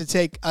forget to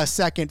take a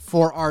second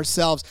for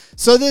ourselves.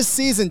 So this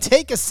season,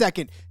 take a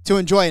second to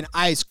enjoy an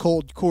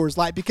ice-cold Coors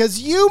Light, because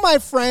you, my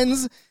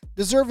friends,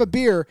 deserve a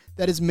beer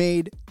that is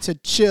made to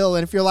chill.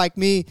 And if you're like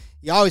me,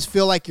 you always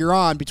feel like you're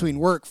on between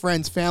work,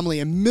 friends, family,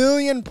 a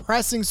million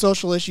pressing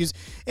social issues,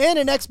 and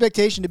an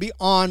expectation to be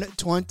on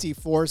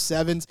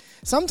 24/7.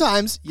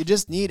 Sometimes you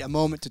just need a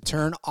moment to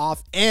turn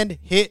off and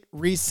hit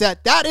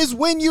reset. That is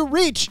when you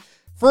reach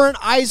for an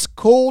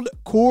ice-cold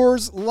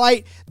Coors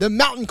Light, the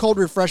mountain cold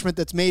refreshment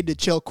that's made to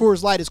chill.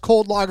 Coors Light is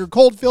cold lagered,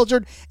 cold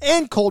filtered,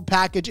 and cold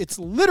packaged. It's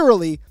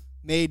literally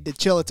made to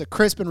chill. It's a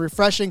crisp and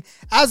refreshing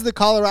as the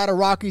Colorado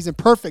Rockies, and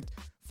perfect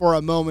for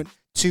a moment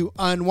to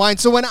unwind.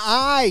 So when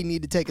I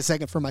need to take a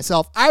second for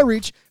myself, I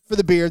reach for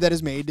the beer that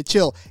is made to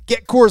chill.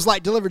 Get Coors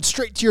Light delivered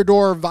straight to your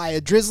door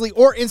via Drizzly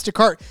or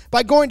Instacart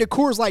by going to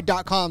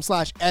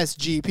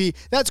CoorsLight.com/SGP.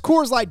 That's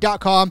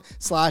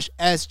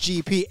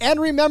CoorsLight.com/SGP. And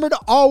remember to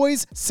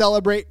always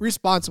celebrate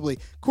responsibly.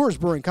 Coors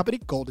Brewing Company,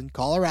 Golden,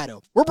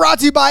 Colorado. We're brought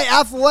to you by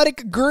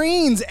Athletic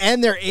Greens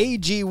and their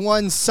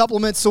AG1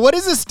 supplements. So what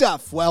is this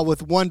stuff? Well,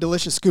 with one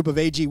delicious scoop of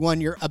AG1,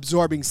 you're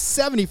absorbing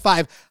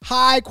 75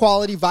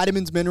 high-quality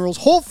vitamins, minerals,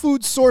 whole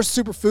food source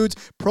superfoods,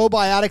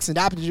 probiotics, and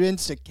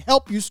adaptogens to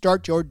help you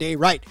start your day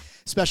right.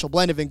 Special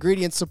blend of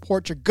ingredients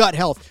support your gut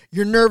health,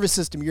 your nervous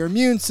system, your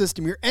immune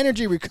system, your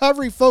energy,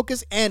 recovery,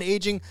 focus, and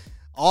aging.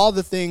 All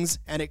the things,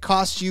 and it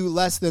costs you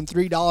less than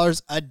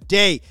 $3 a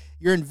day.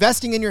 You're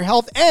investing in your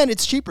health, and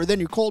it's cheaper than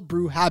your cold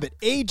brew habit.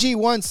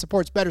 AG1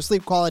 supports better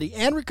sleep quality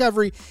and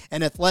recovery,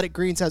 and Athletic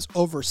Greens has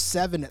over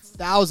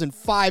 7,000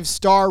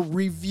 five-star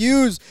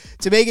reviews.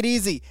 To make it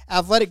easy,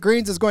 Athletic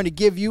Greens is going to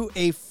give you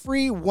a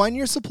free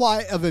 1-year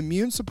supply of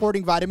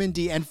immune-supporting vitamin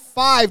D and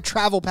 5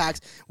 travel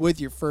packs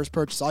with your first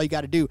purchase. All you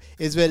got to do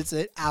is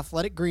visit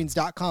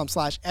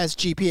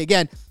athleticgreens.com/SGP.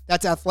 Again,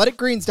 that's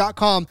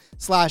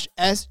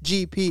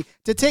athleticgreens.com/SGP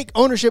to take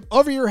ownership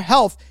over your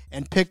health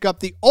and pick up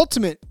the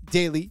ultimate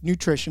daily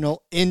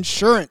nutritional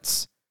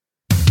insurance.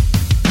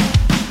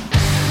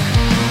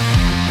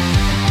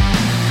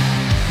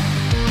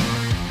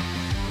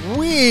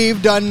 We've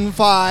done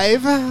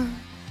 5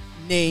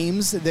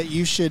 names that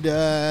you should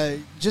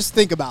just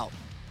think about.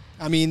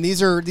 I mean,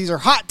 these are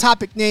hot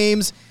topic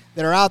names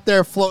that are out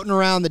there floating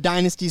around the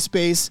dynasty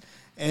space.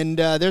 And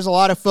there's a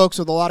lot of folks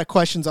with a lot of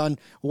questions on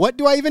what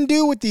do I even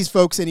do with these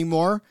folks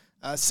anymore.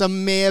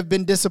 Some may have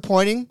been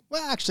disappointing.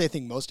 Well, actually, I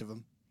think most of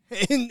them,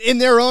 in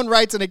their own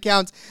rights and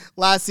accounts,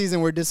 last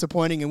season were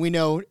disappointing. And we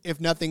know,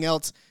 if nothing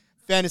else,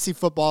 fantasy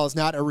football is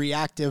not a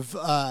reactive,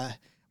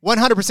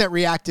 100%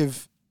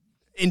 reactive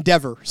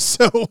endeavor.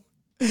 So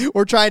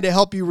we're trying to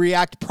help you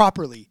react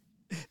properly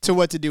to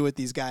what to do with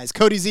these guys.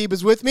 Cody Zeeb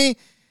is with me,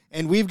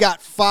 and we've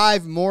got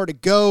 5 more to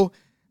go.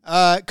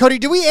 Cody,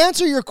 did we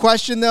answer your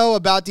question, though,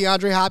 about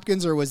DeAndre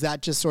Hopkins, or was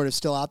that just sort of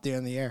still out there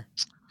in the air?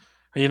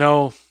 You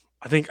know,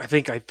 I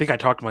think I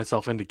talked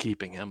myself into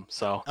keeping him.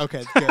 So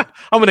Okay, good.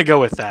 I'm going to go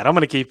with that. I'm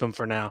going to keep him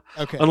for now.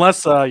 Okay. Unless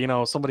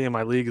somebody in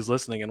my league is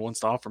listening and wants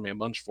to offer me a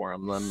bunch for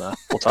him, then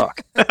we'll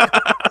talk.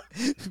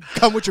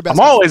 Come with your best. I'm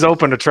always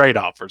open to trade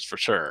offers for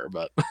sure,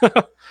 but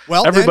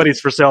well, everybody's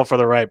for sale for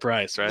the right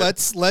price, right?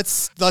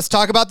 Let's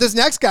talk about this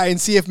next guy and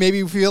see if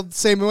maybe we feel the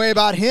same way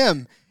about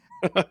him.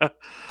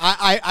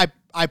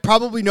 I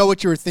probably know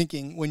what you were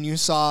thinking when you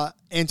saw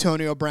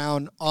Antonio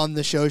Brown on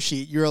the show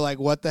sheet. You were like,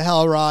 what the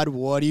hell, Rod?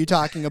 What are you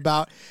talking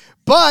about?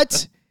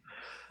 But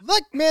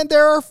look, man,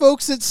 there are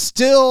folks that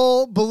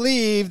still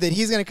believe that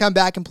he's going to come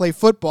back and play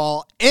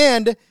football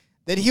and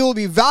that he will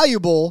be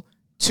valuable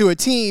to a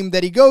team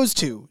that he goes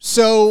to.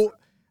 So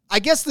I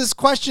guess this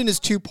question is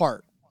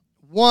two-part.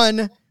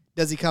 One,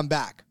 does he come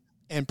back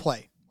and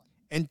play?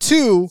 And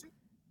two,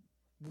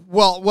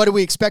 well, what do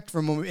we expect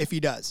from him if he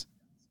does?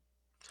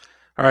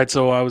 All right,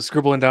 so I was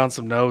scribbling down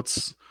some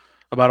notes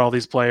about all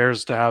these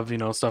players to have,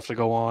 stuff to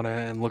go on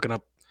and looking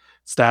up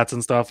stats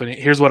and stuff. And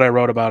here's what I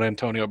wrote about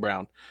Antonio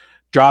Brown.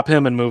 Drop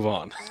him and move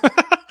on.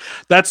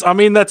 That's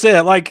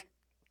it. Like,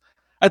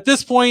 at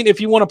this point, if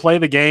you want to play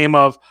the game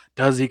of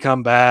does he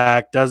come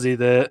back, does he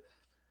that,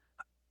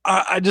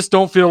 I just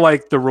don't feel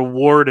like the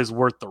reward is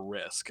worth the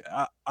risk.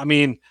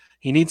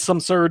 He needs some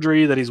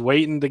surgery that he's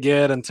waiting to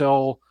get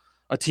until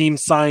a team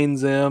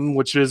signs him,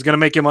 which is going to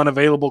make him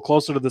unavailable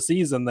closer to the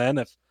season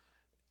then.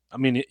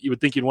 You would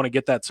think you'd want to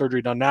get that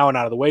surgery done now and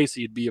out of the way so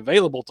you'd be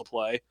available to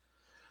play.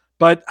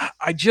 But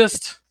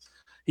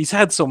he's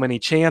had so many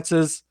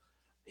chances.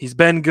 He's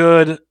been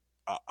good.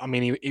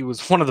 He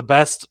was one of the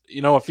best,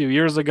 a few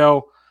years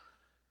ago.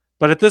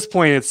 But at this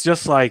point, it's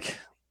just like,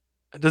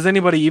 does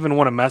anybody even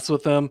want to mess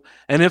with him?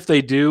 And if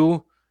they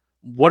do,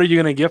 what are you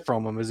going to get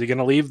from him? Is he going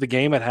to leave the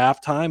game at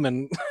halftime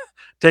and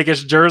take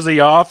his jersey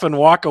off and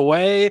walk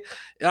away?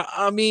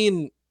 I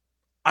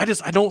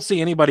don't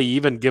see anybody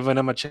even giving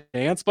him a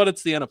chance, but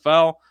it's the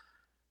NFL.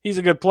 He's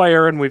a good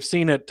player, and we've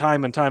seen it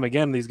time and time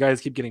again. These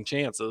guys keep getting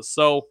chances.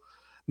 So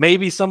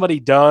maybe somebody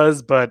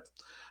does, but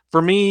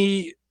for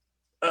me,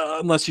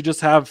 unless you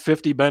just have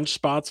 50 bench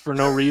spots for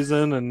no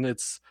reason and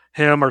it's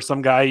him or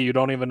some guy you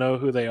don't even know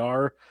who they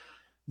are,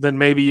 then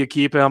maybe you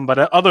keep him. But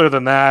other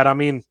than that,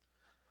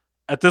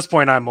 at this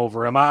point, I'm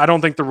over him. I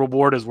don't think the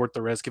reward is worth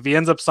the risk. If he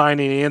ends up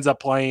signing, he ends up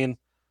playing,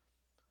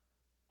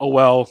 oh,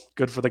 well,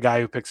 good for the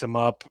guy who picks him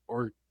up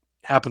or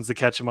happens to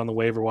catch him on the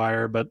waiver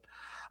wire. But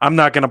I'm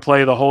not going to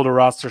play the hold a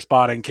roster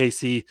spot in case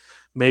he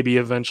maybe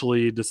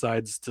eventually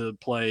decides to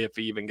play if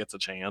he even gets a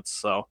chance.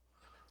 So,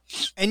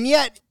 and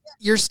yet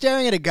you're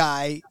staring at a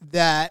guy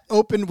that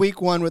opened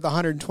week 1 with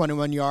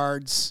 121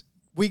 yards,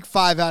 week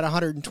 5 had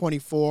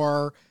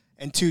 124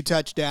 and 2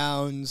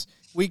 touchdowns,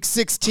 week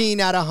 16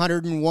 had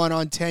 101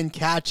 on 10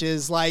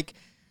 catches. Like,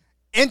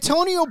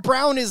 Antonio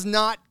Brown is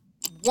not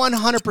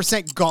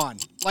 100% gone.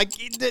 Like,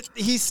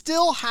 he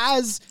still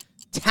has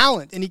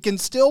talent and he can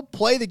still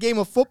play the game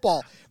of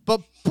football.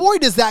 But boy,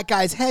 does that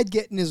guy's head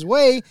get in his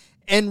way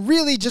and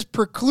really just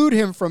preclude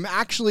him from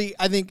actually,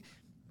 I think,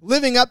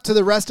 living up to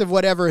the rest of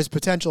whatever his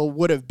potential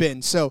would have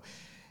been. So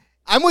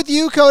I'm with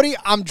you, Cody.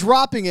 I'm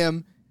dropping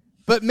him.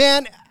 But,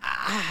 man,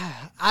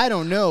 I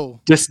don't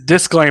know.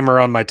 Disclaimer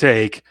on my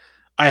take.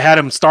 I had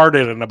him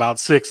started in about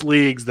 6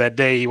 leagues that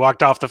day he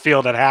walked off the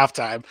field at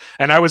halftime,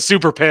 and I was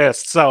super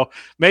pissed. So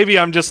maybe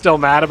I'm just still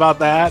mad about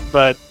that.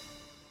 But,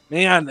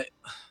 man,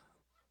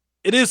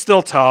 it is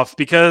still tough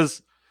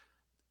because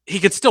he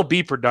could still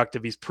be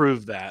productive. He's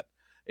proved that.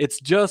 It's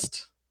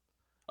just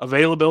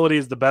availability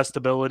is the best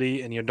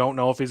ability, and you don't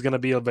know if he's going to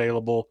be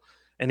available.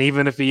 And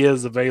even if he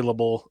is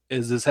available,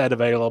 is his head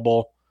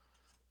available?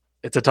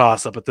 It's a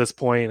toss-up at this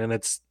point, and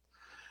it's,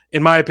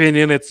 in my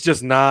opinion, it's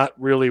just not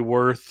really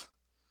worth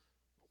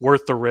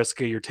the risk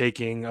you're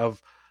taking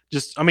of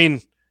just, you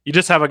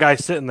just have a guy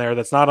sitting there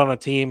that's not on a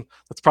team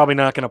that's probably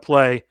not going to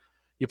play.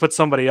 You put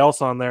somebody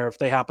else on there, if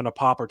they happen to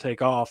pop or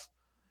take off,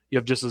 you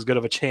have just as good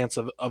of a chance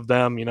of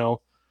them,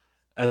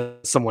 as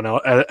someone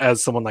else,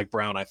 as someone like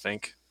Brown, I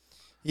think.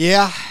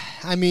 Yeah.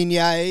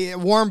 A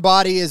warm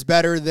body is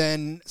better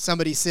than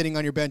somebody sitting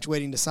on your bench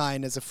waiting to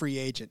sign as a free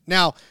agent.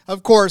 Now,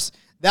 of course,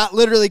 that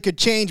literally could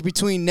change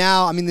between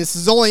now. This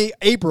is only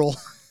April.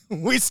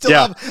 We still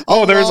have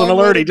there's an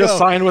alert. He just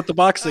signed with the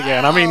Bucs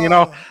again.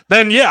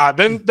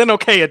 Then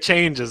okay, it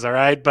changes, all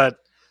right? But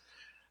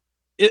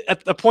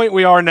at the point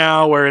we are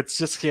now where it's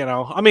just,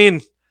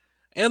 and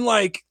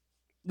like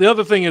the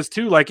other thing is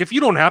too, like if you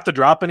don't have to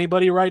drop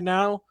anybody right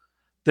now,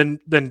 then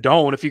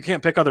don't. If you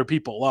can't pick other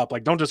people up,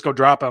 like don't just go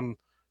drop him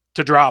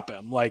to drop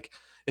him. Like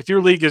if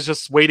your league is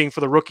just waiting for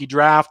the rookie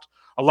draft,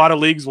 a lot of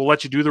leagues will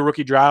let you do the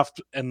rookie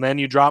draft and then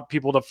you drop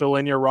people to fill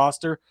in your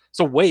roster.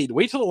 So wait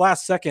till the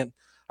last second.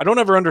 I don't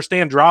ever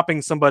understand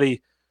dropping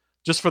somebody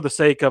just for the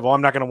sake of,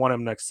 I'm not going to want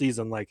him next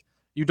season. Like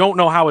you don't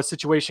know how a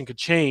situation could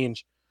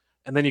change.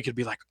 And then you could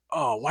be like,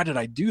 oh, why did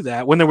I do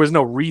that? When there was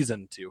no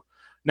reason to.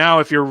 Now,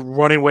 if you're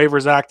running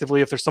waivers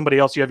actively, if there's somebody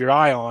else you have your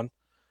eye on,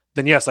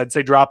 then yes, I'd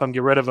say drop him,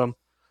 get rid of him.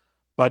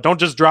 But don't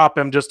just drop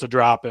him just to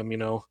drop him,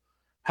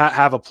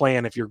 Have a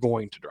plan if you're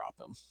going to drop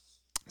him.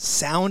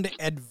 Sound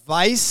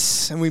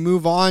advice. And we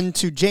move on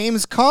to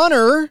James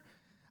Conner.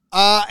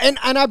 And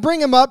I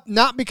bring him up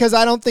not because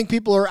I don't think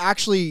people are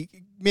actually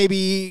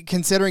maybe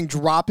considering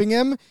dropping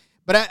him,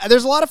 but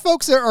there's a lot of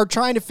folks that are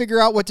trying to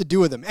figure out what to do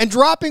with him. And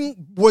dropping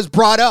was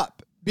brought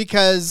up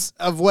because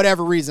of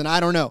whatever reason. I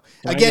don't know.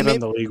 Can Again, I get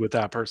in the league with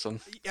that person.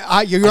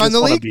 You're on the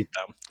league? Beat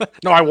them.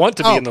 No, I want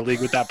to be in the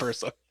league with that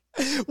person.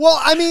 Well,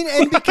 I mean,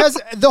 and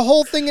because the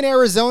whole thing in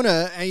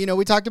Arizona,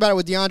 we talked about it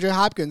with DeAndre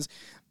Hopkins.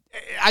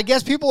 I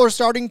guess people are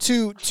starting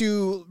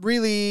to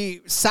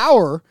really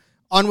sour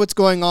on what's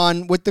going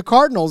on with the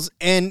Cardinals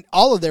and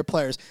all of their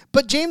players.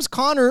 But James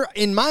Conner,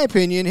 in my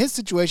opinion, his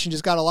situation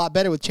just got a lot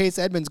better with Chase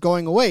Edmonds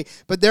going away.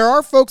 But there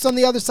are folks on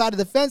the other side of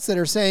the fence that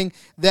are saying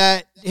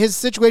that his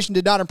situation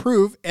did not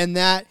improve and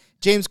that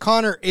James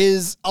Conner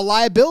is a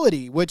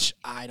liability, which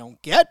I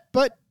don't get,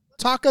 but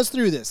talk us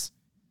through this.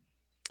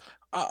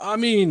 I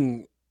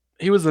mean,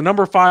 he was the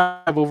number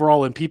 5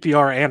 overall in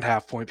PPR and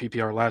half-point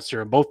PPR last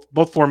year. In both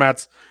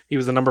formats, he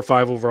was the number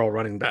 5 overall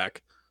running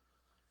back.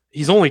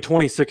 He's only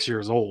 26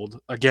 years old.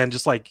 Again,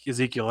 just like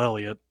Ezekiel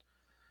Elliott.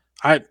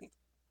 I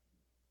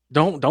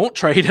don't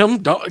trade him.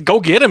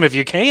 Go get him if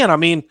you can. I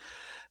mean,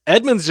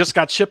 Edmonds just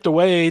got shipped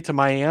away to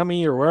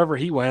Miami or wherever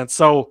he went.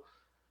 So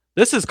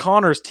this is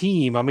Connor's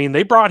team. I mean,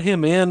 they brought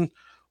him in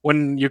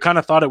when you kind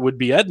of thought it would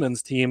be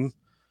Edmonds' team.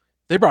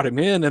 They brought him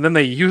in and then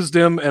they used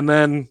him and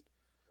then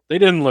they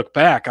didn't look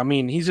back. I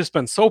mean, he's just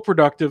been so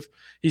productive.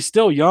 He's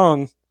still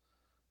young.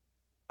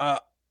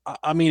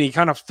 I mean, he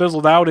kind of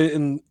fizzled out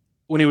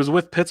when he was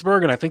with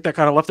Pittsburgh, and I think that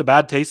kind of left a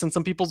bad taste in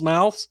some people's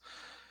mouths.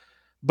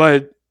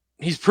 But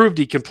he's proved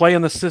he can play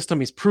in the system.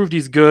 He's proved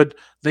he's good.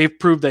 They've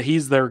proved that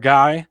he's their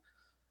guy.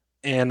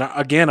 And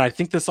again, I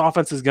think this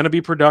offense is going to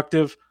be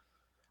productive.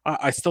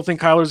 I still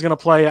think Kyler's going to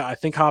play. I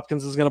think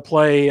Hopkins is going to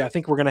play. I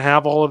think we're going to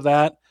have all of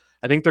that.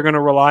 I think they're going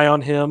to rely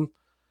on him.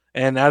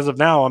 And as of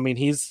now, I mean,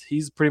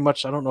 he's pretty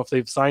much, I don't know if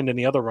they've signed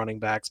any other running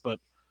backs, but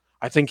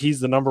I think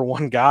he's the number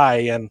 1 guy.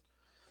 And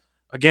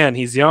again,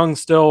 he's young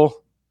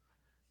still,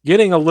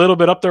 getting a little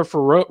bit up there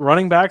for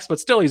running backs, but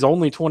still he's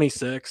only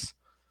 26.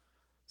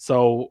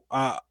 So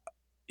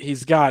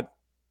he's got,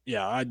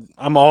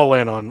 I'm all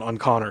in on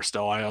Conner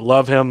still. I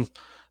love him,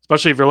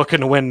 especially if you're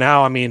looking to win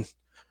now. I mean,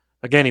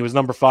 again, he was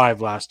number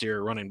 5 last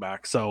year running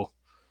back. So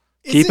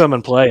keep him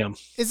and play him.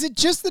 Is it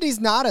just that he's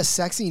not a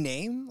sexy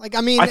name? Like,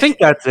 I mean, I think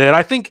that's it.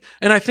 I think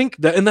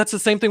that's the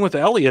same thing with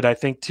Elliott, I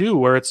think too,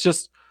 where it's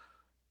just,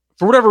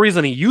 for whatever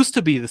reason, he used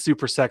to be the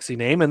super sexy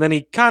name. And then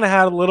he kind of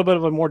had a little bit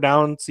of a more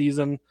down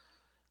season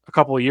a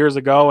couple of years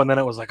ago, and then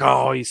it was like,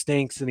 oh, he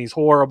stinks and he's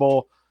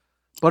horrible.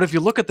 But if you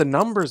look at the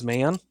numbers,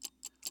 man,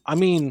 I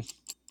mean,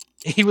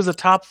 he was a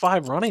top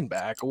 5 running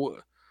back.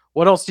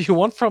 What else do you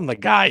want from the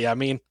guy? I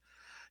mean,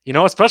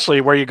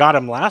 especially where you got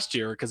him last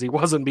year, because he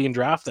wasn't being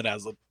drafted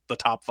as the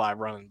top 5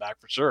 running back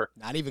for sure.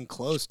 Not even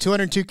close.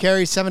 202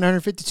 carries,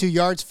 752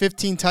 yards,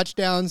 15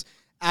 touchdowns.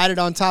 Added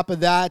on top of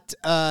that,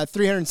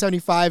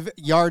 375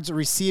 yards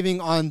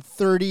receiving on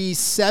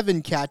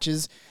 37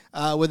 catches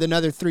with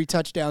another 3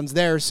 touchdowns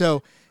there.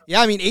 So,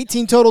 yeah, I mean,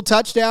 18 total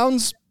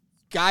touchdowns.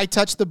 Guy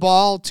touched the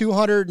ball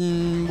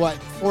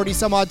 240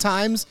 some odd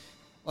times.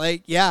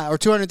 Like, yeah, or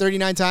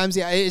 239 times.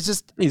 Yeah, it's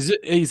just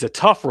he's a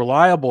tough,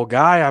 reliable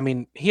guy. I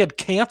mean, he had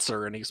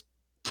cancer and he's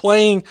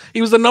playing.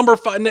 He was the number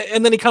 5,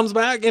 and then he comes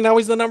back and now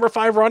he's the number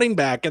 5 running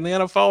back in the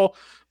NFL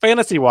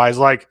fantasy wise.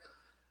 Like,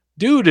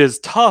 dude is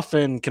tough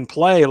and can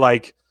play.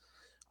 Like,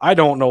 I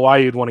don't know why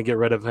you'd want to get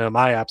rid of him.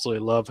 I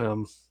absolutely love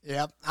him.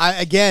 Yeah.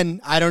 I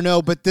don't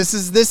know, but this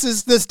is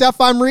the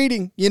stuff I'm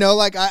reading.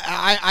 Like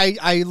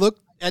I look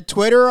at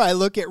Twitter, I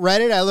look at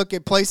Reddit, I look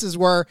at places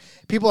where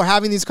people are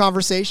having these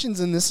conversations,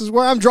 and this is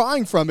where I'm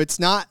drawing from. It's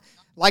not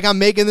like I'm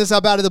making this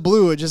up out of the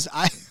blue. It just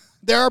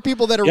there are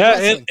people that are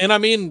wrestling. And I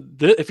mean,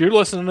 if you're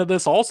listening to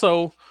this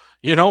also,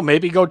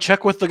 maybe go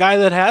check with the guy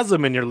that has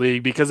him in your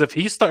league, because if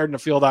he's starting to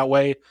feel that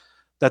way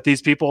that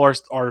these people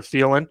are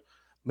feeling,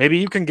 maybe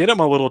you can get him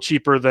a little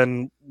cheaper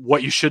than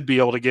what you should be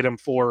able to get him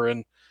for,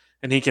 and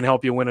he can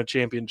help you win a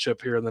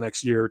championship here in the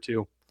next year or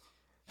two.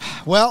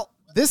 Well,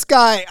 this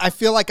guy, I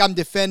feel like I'm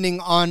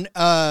defending on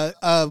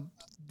a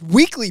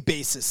weekly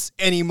basis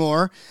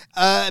anymore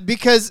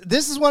because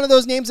this is one of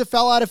those names that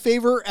fell out of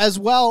favor as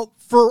well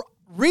for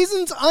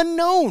reasons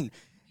unknown.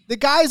 The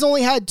guy's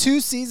only had 2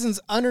 seasons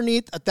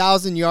underneath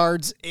 1,000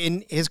 yards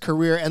in his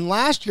career, and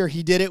last year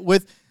he did it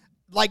with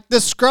like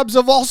the scrubs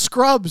of all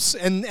scrubs,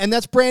 and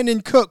that's Brandon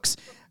Cooks.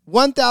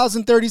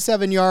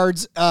 1,037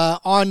 yards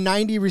on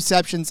 90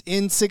 receptions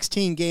in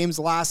 16 games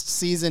last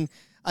season.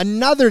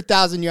 Another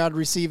 1,000-yard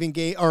receiving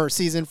game or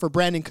season for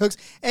Brandon Cooks,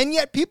 and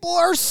yet people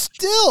are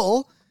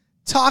still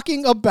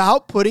talking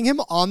about putting him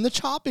on the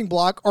chopping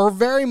block or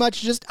very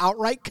much just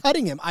outright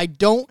cutting him. I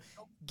don't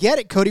get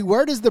it, Cody.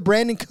 Where does the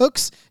Brandon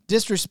Cooks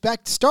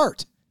disrespect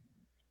start?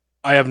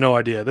 I have no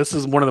idea. This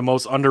is one of the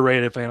most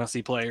underrated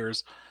fantasy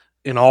players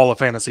in all of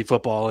fantasy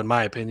football, in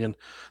my opinion.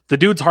 The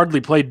dude's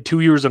hardly played 2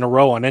 years in a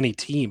row on any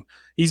team.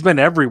 He's been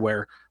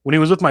everywhere. When he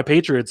was with my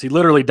Patriots, he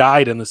literally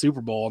died in the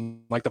Super Bowl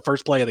on like the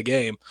first play of the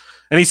game.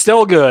 And he's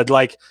still good.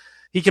 Like,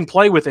 he can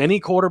play with any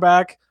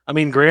quarterback. I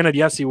mean, granted,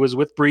 yes, he was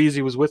with Breeze,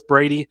 he was with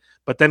Brady,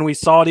 but then we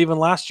saw it even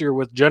last year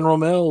with General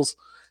Mills.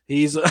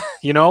 He's,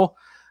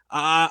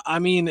 I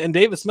mean, and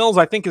Davis Mills,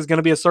 I think, is going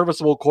to be a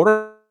serviceable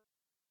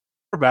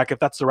quarterback if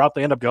that's the route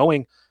they end up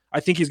going. I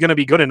think he's going to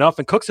be good enough.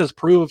 And Cooks has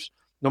proved,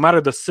 no matter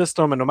the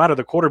system and no matter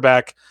the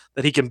quarterback,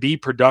 that he can be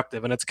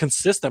productive. And it's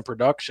consistent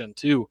production,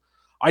 too.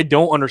 I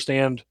don't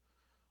understand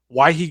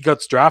why he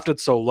gets drafted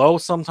so low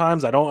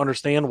sometimes. I don't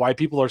understand why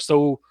people are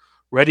so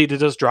ready to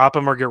just drop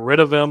him or get rid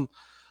of him.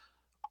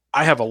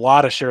 I have a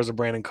lot of shares of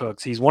Brandon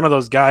Cooks. He's one of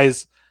those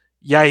guys.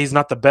 Yeah, he's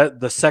not the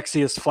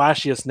sexiest,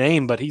 flashiest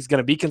name, but he's going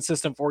to be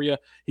consistent for you.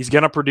 He's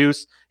going to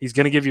produce. He's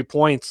going to give you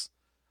points.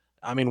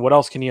 I mean, what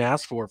else can you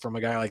ask for from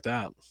a guy like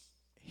that?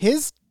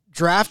 His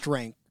draft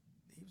rank,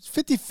 he was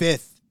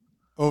 55th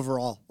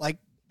overall. Like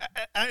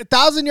a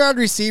 1,000-yard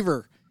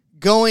receiver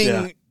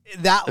going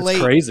that It's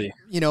late. Crazy.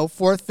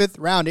 4th, 5th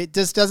round. It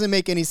just doesn't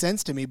make any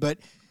sense to me. But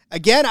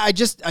again, I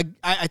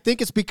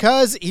think it's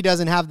because he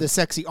doesn't have the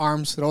sexy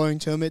arms throwing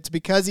to him. It's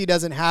because he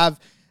doesn't have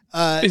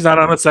he's not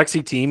on a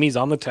sexy team. He's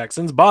on the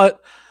Texans,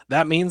 but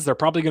that means they're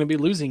probably going to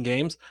be losing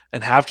games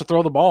and have to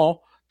throw the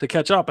ball to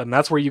catch up. And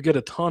that's where you get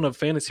a ton of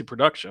fantasy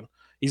production.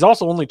 He's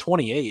also only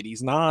 28.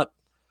 He's not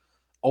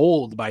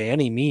old by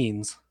any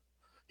means.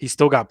 He's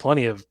still got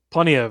plenty of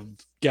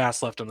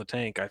gas left in the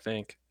tank, I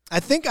think. I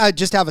think I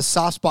just have a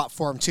soft spot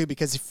for him too,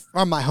 because he's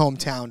from my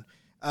hometown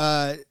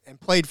and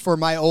played for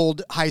my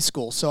old high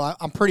school. So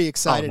I'm pretty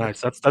excited. Oh,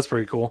 nice. That's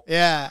pretty cool.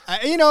 Yeah.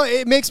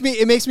 It makes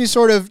me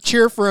sort of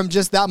cheer for him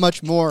just that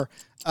much more.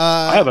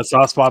 I have a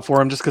soft spot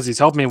for him just because he's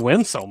helped me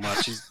win so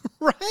much.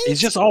 Right? He's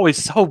just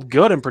always so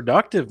good and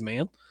productive,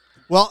 man.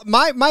 Well,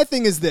 my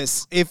thing is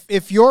this.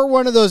 If you're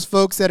one of those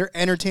folks that are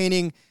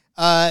entertaining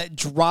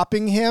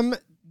dropping him,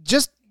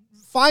 just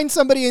find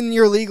somebody in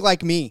your league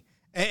like me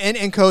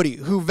and Cody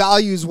who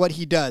values what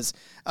he does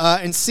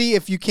and see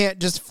if you can't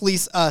just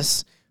fleece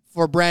us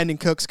for Brandon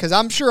Cooks, because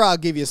I'm sure I'll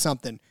give you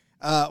something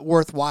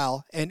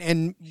worthwhile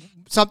and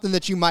something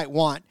that you might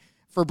want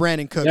for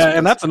Brandon Cooks. Yeah,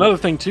 and that's another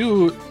thing,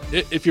 too.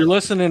 If you're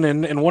listening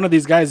and one of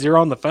these guys you're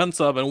on the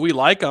fence of and we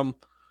like him,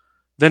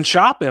 then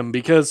shop him,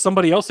 because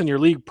somebody else in your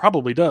league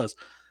probably does.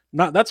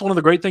 That's one of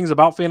the great things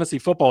about fantasy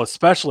football,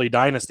 especially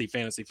Dynasty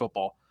fantasy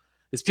football,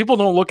 is people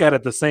don't look at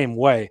it the same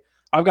way.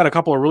 I've got a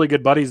couple of really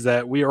good buddies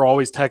that we are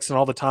always texting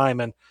all the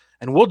time, and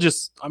we'll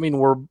just, I mean,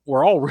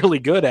 we're all really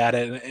good at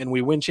it, and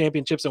we win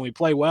championships and we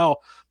play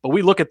well, but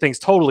we look at things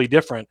totally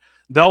different.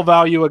 They'll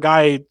value a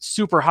guy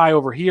super high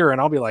over here, and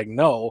I'll be like,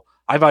 no,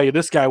 I value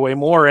this guy way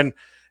more. And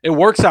it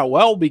works out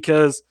well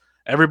because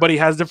everybody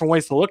has different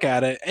ways to look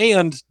at it,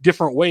 and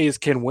different ways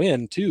can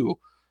win too.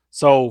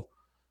 So,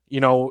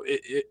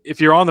 if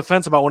you're on the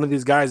fence about one of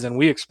ththese guys and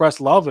we express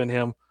love in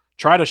him,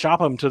 try to shop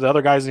him to the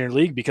other guys in your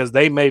league, because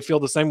they may feel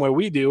the same way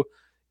we do,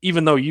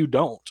 even though you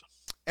don't.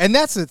 And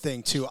that's the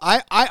thing too.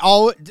 I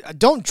always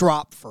don't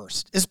drop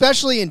first,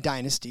 especially in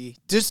Dynasty.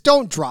 Just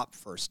don't drop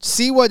first.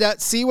 See what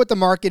the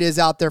market is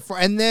out there for,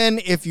 and then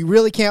if you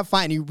really can't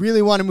find, you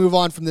really want to move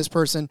on from this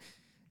person,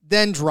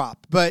 then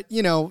drop. But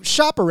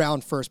shop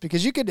around first,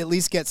 because you could at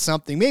least get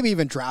something, maybe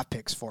even draft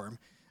picks for him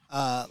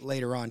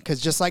later on.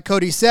 Because just like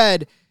Cody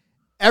said,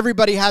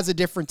 everybody has a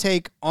different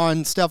take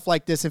on stuff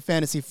like this in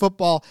fantasy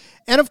football,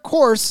 and of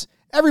course,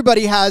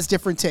 everybody has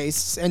different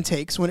tastes and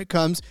takes when it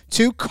comes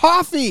to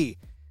coffee.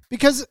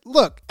 Because,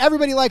 look,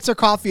 everybody likes their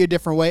coffee a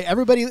different way.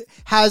 Everybody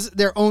has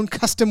their own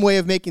custom way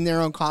of making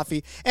their own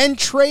coffee. And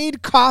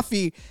Trade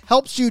Coffee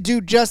helps you do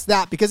just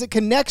that, because it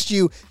connects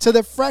you to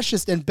the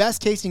freshest and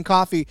best-tasting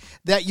coffee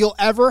that you'll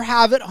ever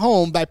have at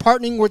home by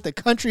partnering with the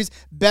country's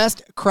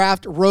best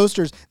craft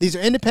roasters. These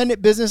are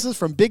independent businesses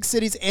from big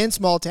cities and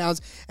small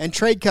towns, and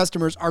Trade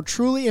customers are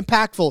truly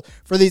impactful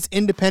for these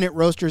independent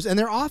roasters, and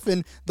they're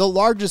often the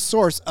largest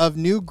source of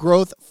new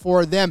growth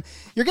for them.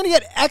 You're going to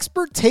get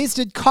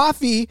expert-tasted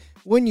coffee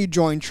when you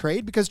join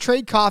Trade, because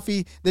Trade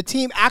Coffee, the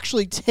team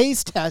actually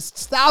taste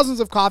tests thousands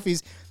of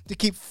coffees to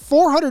keep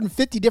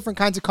 450 different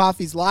kinds of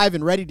coffees live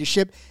and ready to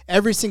ship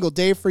every single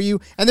day for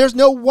you. And there's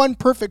no one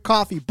perfect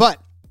coffee,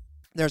 but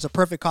there's a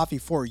perfect coffee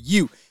for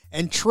you.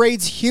 And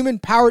Trade's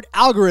human-powered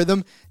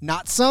algorithm,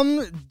 not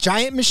some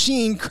giant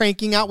machine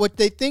cranking out what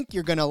they think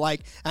you're going to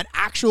like. An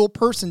actual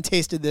person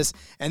tasted this,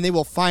 and they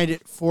will find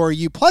it for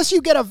you. Plus,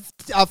 you get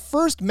a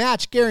first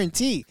match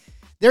guarantee.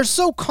 They're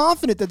so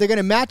confident that they're going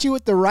to match you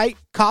with the right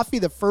coffee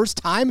the first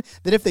time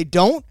that if they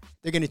don't,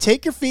 they're going to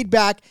take your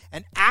feedback,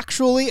 and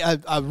actually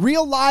a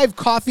real live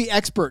coffee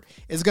expert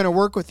is going to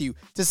work with you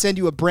to send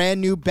you a brand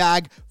new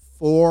bag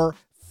for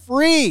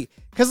free.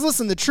 Because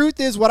listen, the truth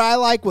is, what I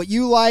like, what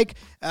you like,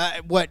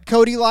 what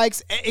Cody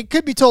likes, it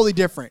could be totally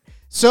different.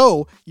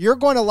 So you're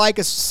going to like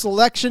a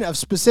selection of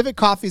specific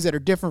coffees that are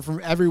different from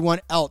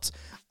everyone else.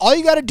 All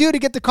you got to do to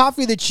get the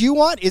coffee that you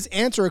want is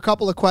answer a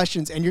couple of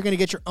questions, and you're going to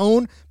get your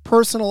own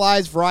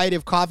personalized variety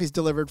of coffees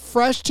delivered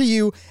fresh to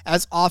you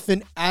as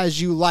often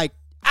as you like.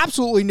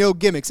 Absolutely no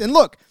gimmicks. And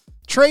look,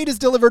 Trade has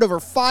delivered over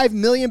 5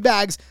 million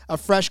bags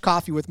of fresh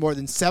coffee with more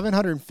than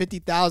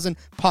 750,000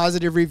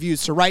 positive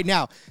reviews. So right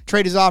now,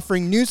 Trade is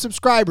offering new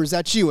subscribers,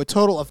 that's you, a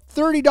total of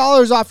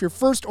 $30 off your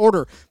first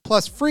order,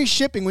 plus free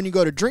shipping when you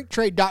go to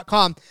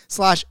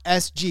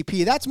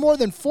drinktrade.com/SGP. That's more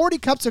than 40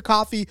 cups of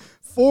coffee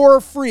for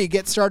free.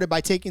 Get started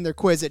by taking their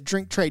quiz at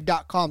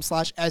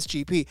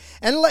drinktrade.com/SGP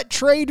and let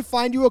Trade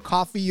find you a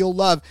coffee you'll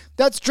love.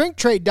 That's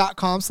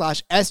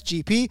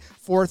drinktrade.com/SGP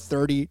for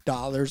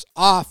 $30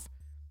 off.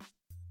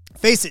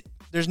 Face it,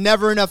 there's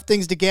never enough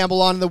things to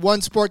gamble on. The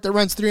one sport that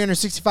runs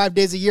 365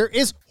 days a year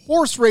is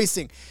horse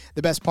racing.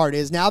 The best part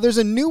is now there's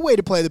a new way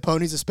to play the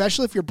ponies,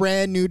 especially if you're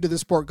brand new to the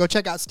sport. Go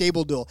check out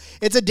Stable Duel.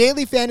 It's a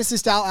daily fantasy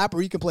style app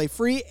where you can play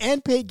free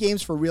and paid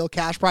games for real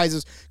cash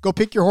prizes. Go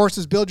pick your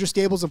horses, build your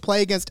stables, and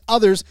play against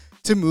others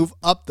to move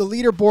up the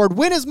leaderboard.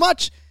 Win as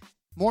much,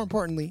 more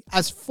importantly,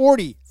 as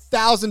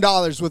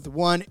 $40,000 with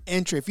one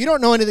entry. If you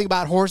don't know anything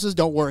about horses,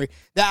 don't worry.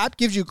 The app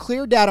gives you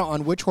clear data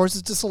on which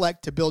horses to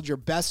select to build your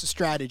best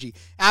strategy.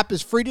 App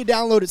is free to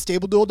download at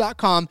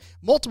StableDuel.com.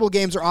 Multiple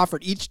games are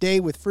offered each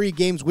day with free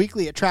games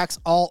weekly at tracks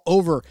all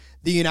over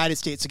the United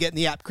States. So get in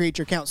the app, create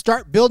your account,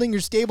 start building your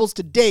stables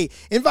today.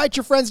 Invite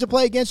your friends to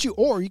play against you,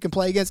 or you can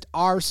play against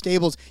our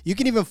stables. You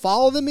can even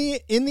follow them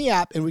in the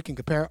app, and we can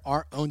compare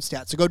our own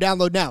stats. So go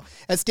download now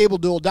at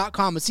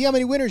StableDuel.com and see how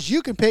many winners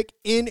you can pick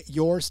in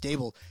your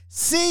stable.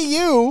 See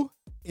you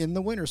in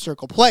the winner's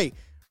circle. Play,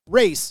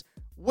 race,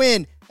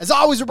 win. As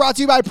always, we're brought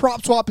to you by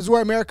PropSwap, is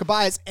where America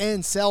buys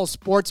and sells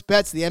sports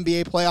bets. The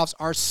NBA playoffs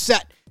are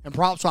set, and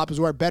PropSwap is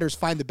where bettors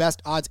find the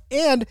best odds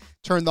and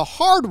turn the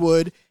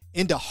hardwood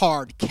into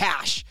hard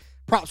cash.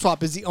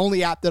 PropSwap is the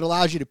only app that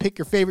allows you to pick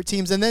your favorite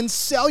teams and then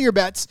sell your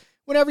bets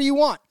whenever you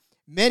want.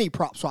 Many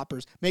prop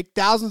swappers make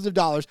thousands of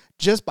dollars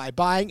just by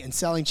buying and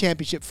selling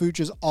championship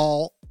futures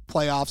all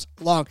playoffs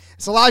long.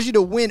 This allows you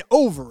to win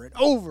over and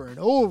over and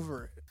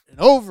over and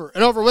over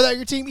and over without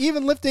your team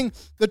even lifting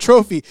the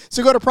trophy.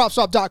 So go to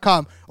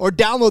PropSwap.com or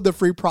download the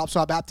free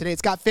PropSwap app today.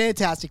 It's got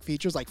fantastic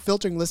features like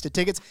filtering listed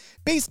tickets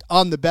based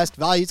on the best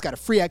value. It's got a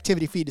free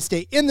activity feed to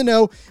stay in the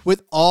know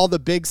with all the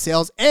big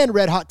sales and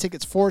red hot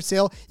tickets for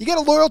sale. You get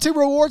a loyalty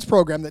rewards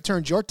program that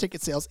turns your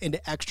ticket sales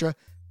into extra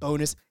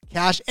bonus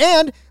cash.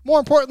 And more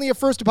importantly, a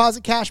first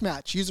deposit cash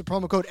match. Use the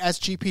promo code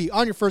SGP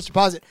on your first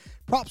deposit.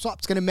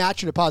 PropSwap's going to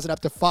match your deposit up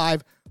to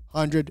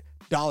 $500.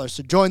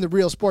 So join the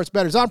real sports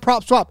bettors on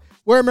PropSwap,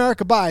 where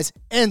America buys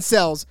and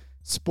sells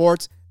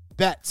sports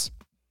bets.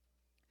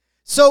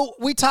 So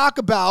we talk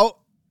about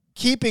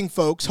keeping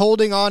folks,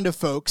 holding on to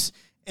folks,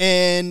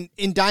 and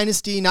in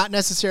Dynasty, not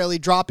necessarily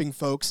dropping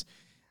folks.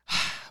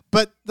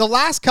 But the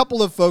last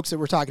couple of folks that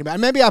we're talking about,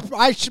 and maybe I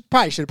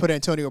probably should have put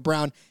Antonio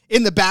Brown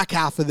in the back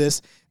half of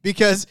this,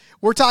 because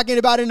we're talking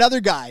about another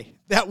guy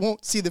that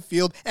won't see the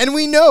field, and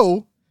we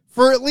know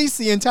for at least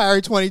the entire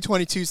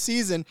 2022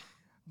 season.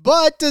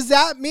 But does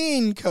that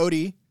mean,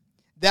 Cody,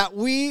 that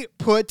we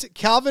put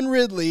Calvin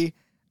Ridley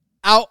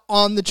out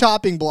on the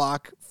chopping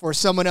block for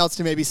someone else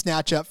to maybe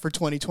snatch up for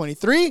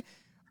 2023?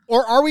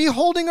 Or are we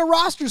holding a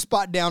roster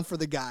spot down for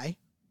the guy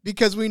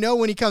because we know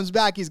when he comes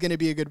back, he's going to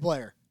be a good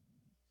player?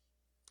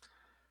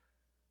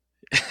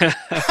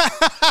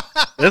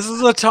 This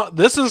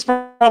is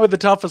probably the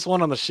toughest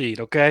one on the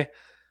sheet, okay?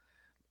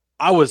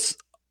 I was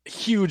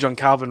huge on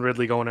Calvin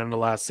Ridley going into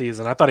last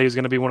season. I thought he was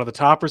going to be one of the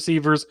top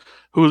receivers.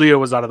 Julio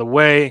was out of the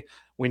way.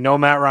 We know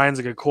Matt Ryan's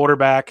a good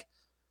quarterback.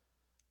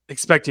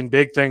 Expecting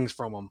big things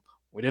from him.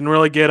 We didn't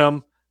really get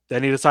him.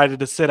 Then he decided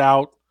to sit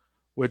out,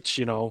 which,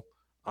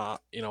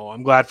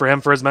 I'm glad for him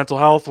for his mental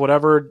health,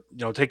 whatever,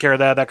 take care of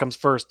that. That comes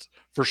first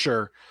for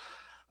sure.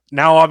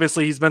 Now,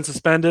 obviously he's been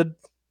suspended.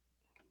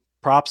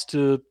 Props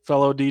to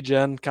fellow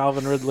D-Gen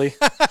Calvin Ridley.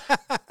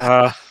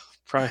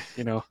 Probably,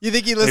 You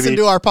think he listened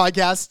to our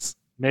podcasts?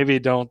 Maybe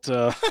don't.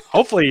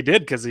 Hopefully he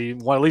did, because he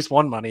at least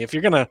won money. If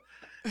you're gonna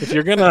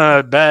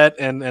bet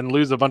and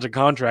lose a bunch of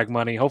contract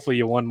money, hopefully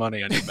you won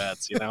money on your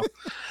bets.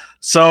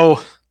 So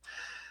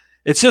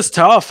it's just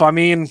tough. I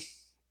mean,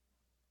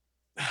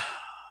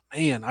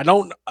 man, I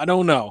don't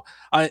know.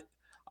 I'm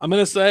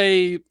gonna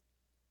say a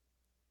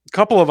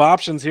couple of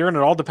options here, and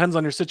it all depends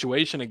on your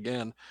situation.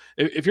 Again,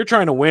 if you're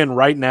trying to win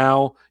right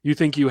now, you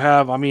think you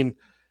have. I mean,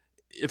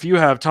 if you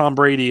have Tom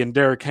Brady and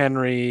Derrick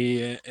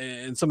Henry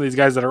and some of these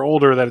guys that are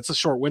older, that it's a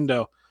short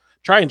window,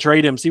 try and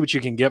trade him, see what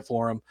you can get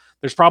for him.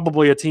 There's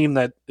probably a team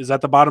that is at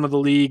the bottom of the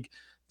league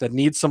that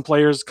needs some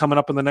players coming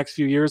up in the next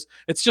few years.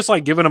 It's just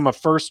like giving them a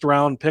first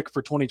round pick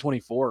for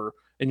 2024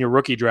 in your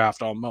rookie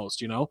draft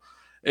almost, and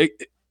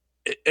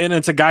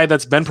it's a guy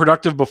that's been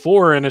productive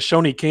before and has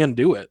shown he can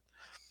do it.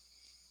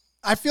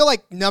 I feel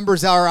like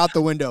numbers are out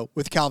the window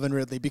with Calvin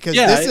Ridley, because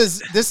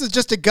this is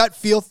just a gut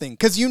feel thing,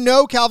 because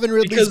Calvin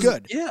Ridley's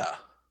good. Yeah.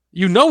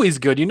 He's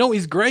good.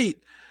 He's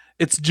great.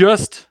 It's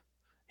just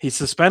he's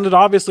suspended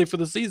obviously for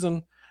the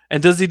season.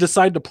 And does he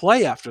decide to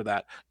play after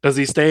that? Does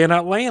he stay in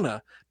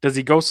Atlanta? Does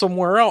he go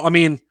somewhere else? I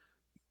mean,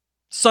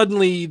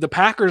 suddenly the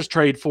Packers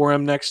trade for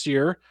him next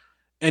year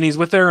and he's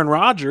with Aaron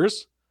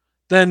Rodgers.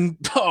 Then,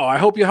 I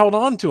hope you held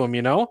on to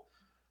him,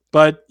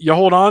 But you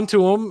hold on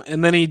to him,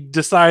 and then he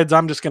decides,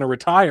 I'm just going to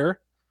retire.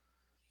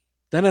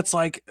 then it's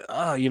like,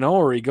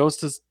 or he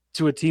goes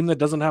to a team that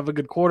doesn't have a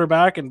good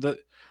quarterback and that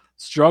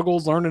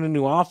struggles learning a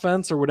new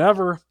offense or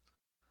whatever.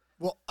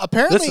 Well,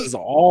 apparently this is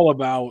all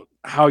about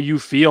how you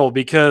feel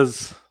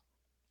because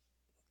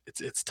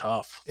it's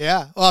tough.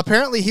 Yeah. Well,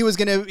 apparently he was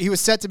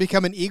set to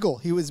become an Eagle.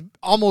 He was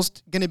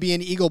almost going to be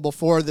an Eagle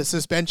before the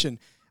suspension.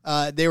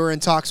 They were in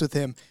talks with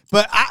him.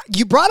 But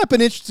you brought up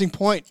an interesting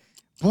point.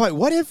 Boy,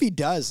 what if he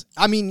does?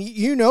 I mean,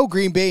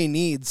 Green Bay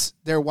needs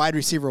their wide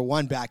receiver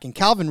 1 back, and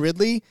Calvin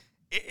Ridley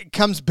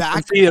comes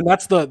back. And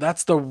that's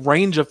the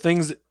range of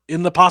things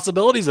in the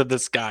possibilities of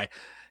this guy.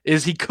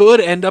 Is he could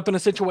end up in a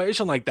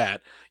situation like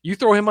that. You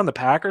throw him on the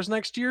Packers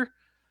next year,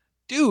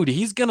 dude,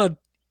 he's gonna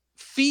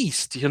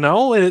feast, and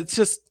it's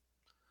just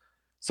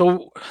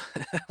so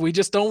we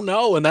just don't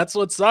know, and that's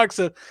what sucks.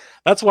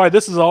 That's why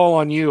this is all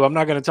on you. I'm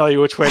not going to tell you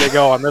which way to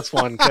go on this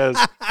one because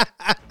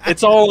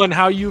it's all on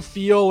how you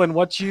feel and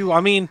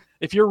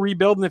if you're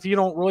rebuilding, if you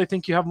don't really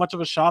think you have much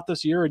of a shot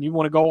this year and you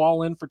want to go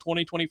all in for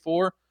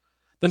 2024,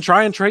 then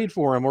try and trade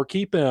for him or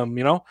keep him.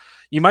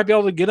 You might be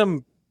able to get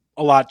him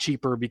a lot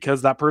cheaper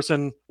because that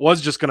person was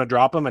just going to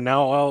drop him, and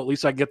now, well, at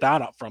least I get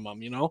that up from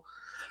him.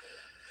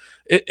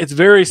 It's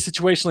very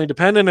situationally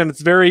dependent, and it's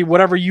very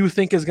whatever you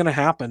think is going to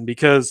happen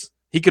because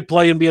he could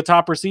play and be a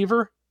top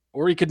receiver,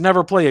 or he could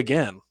never play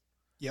again.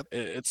 Yep.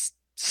 It's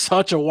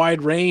such a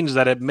wide range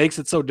that it makes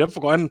it so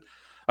difficult. And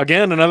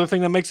again, another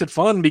thing that makes it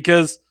fun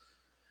because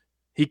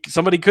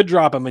somebody could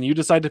drop him and you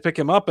decide to pick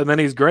him up and then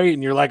he's great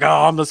and you're like,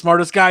 oh, I'm the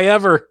smartest guy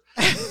ever.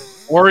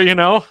 Or,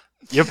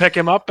 you pick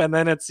him up and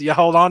then you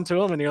hold on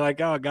to him and you're like,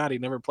 oh God, he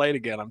never played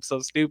again. I'm so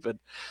stupid.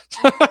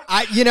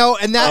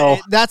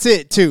 That's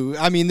it too.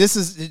 I mean, this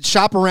is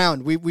shop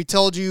around. We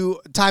told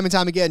you time and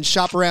time again,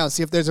 shop around,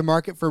 see if there's a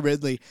market for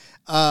Ridley.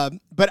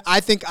 But I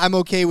think I'm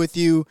okay with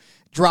you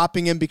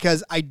dropping him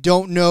because I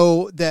don't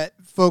know that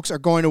folks are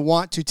going to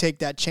want to take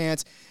that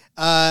chance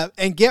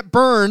and get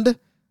burned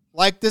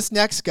like this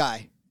next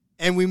guy.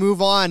 And we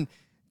move on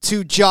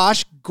to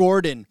Josh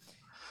Gordon.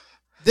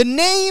 The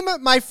name,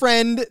 my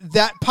friend,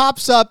 that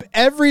pops up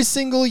every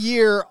single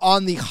year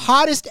on the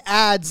hottest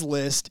ads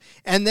list,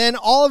 and then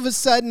all of a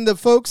sudden the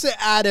folks that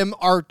add him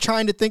are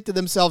trying to think to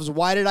themselves,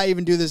 why did I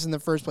even do this in the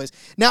first place?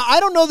 Now,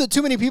 I don't know that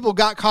too many people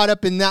got caught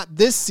up in that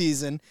this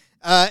season,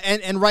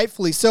 and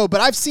rightfully so,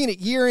 but I've seen it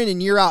year in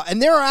and year out,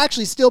 and there are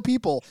actually still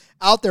people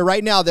out there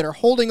right now that are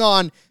holding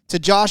on to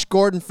Josh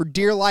Gordon for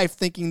dear life,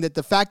 thinking that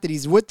the fact that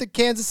he's with the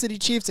Kansas City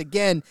Chiefs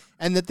again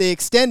and that they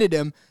extended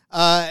him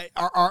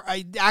are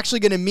actually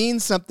going to mean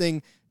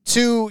something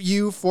to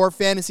you for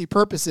fantasy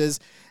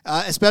purposes,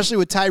 especially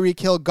with Tyreek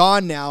Hill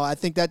gone now. I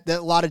think that a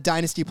lot of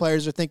Dynasty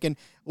players are thinking,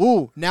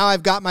 ooh, now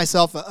I've got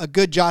myself a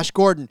good Josh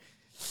Gordon.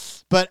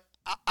 But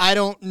I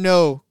don't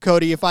know,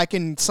 Cody, if I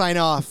can sign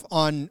off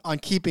on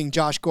keeping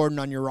Josh Gordon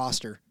on your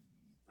roster.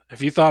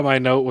 If you thought my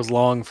note was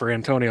long for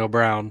Antonio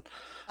Brown,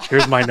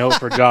 here's my note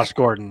for Josh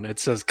Gordon. It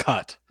says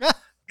cut.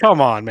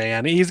 Come on,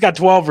 man. He's got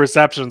 12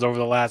 receptions over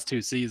the last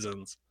 2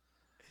 seasons.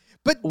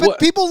 But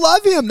people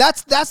love him.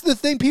 That's the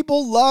thing.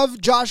 People love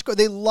Josh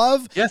Gordon. They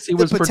love Yes, he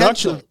was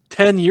potential. productive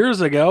 10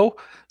 years ago.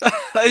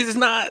 He's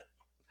not.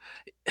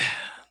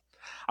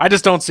 I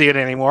just don't see it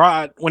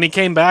anymore. When he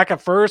came back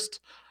at first,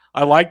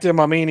 I liked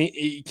him. I mean,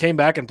 he came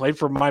back and played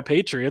for my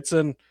Patriots,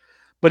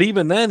 but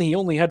even then, he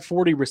only had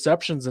 40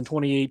 receptions in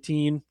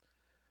 2018,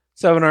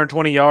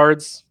 720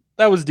 yards.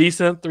 That was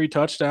decent, 3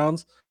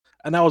 touchdowns,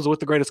 and that was with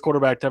the greatest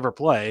quarterback to ever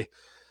play.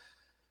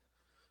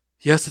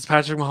 Yes, it's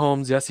Patrick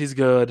Mahomes. Yes, he's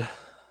good.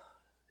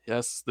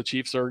 Yes, the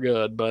Chiefs are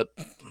good, but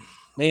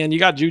man, you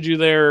got Juju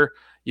there.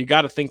 You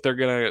got to think they're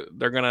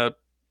gonna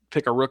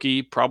pick a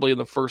rookie probably in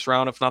the first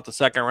round, if not the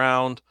second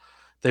round.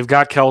 They've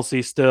got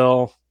Kelsey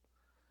still.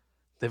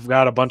 They've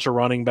got a bunch of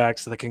running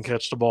backs that can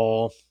catch the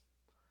ball.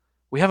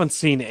 We haven't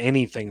seen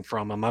anything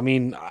from him. I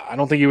mean, I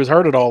don't think he was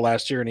hurt at all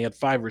last year, and he had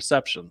 5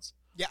 receptions.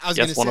 Yeah, I was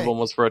going to say. Yes, one of them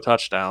was for a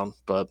touchdown,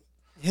 but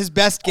his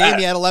best game,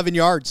 he had 11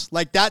 yards.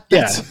 Like that.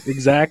 Yeah,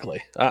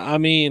 exactly. I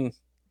mean,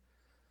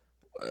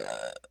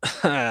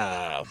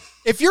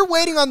 if you're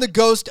waiting on the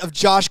ghost of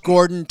Josh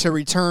Gordon to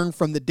return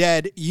from the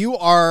dead, you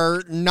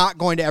are not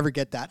going to ever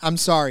get that. I'm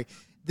sorry.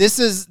 This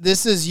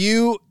is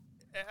you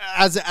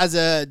as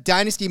a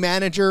dynasty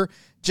manager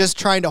just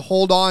trying to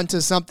hold on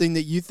to something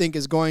that you think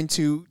is going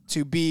to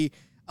be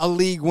a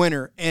league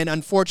winner, and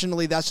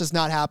unfortunately, that's just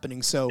not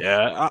happening. So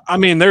yeah, I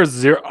mean,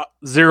 there's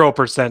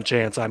 0%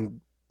 chance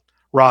I'm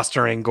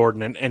rostering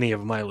Gordon in any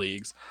of my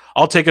leagues.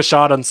 I'll take a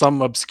shot on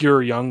some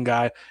obscure young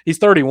guy. He's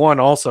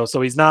 31 also,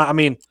 so he's not. I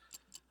mean,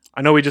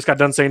 I know we just got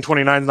done saying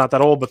 29 is not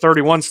that old, but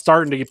 31's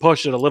starting to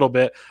push it a little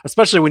bit,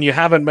 especially when you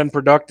haven't been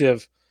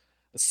productive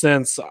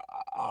since.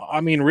 I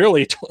mean,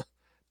 really,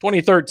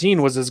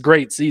 2013 was his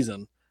great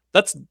season.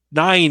 That's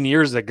 9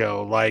 years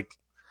ago. Like,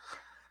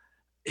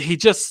 he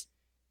just,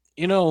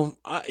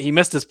 he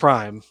missed his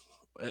prime.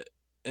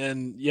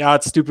 And yeah,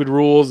 it's stupid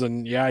rules.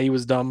 And yeah, he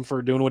was dumb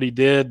for doing what he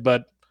did,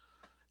 but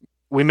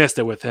we missed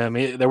it with him.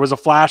 There was a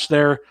flash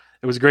there.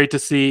 It was great to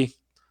see.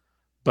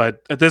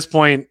 But at this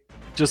point,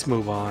 just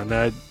move on.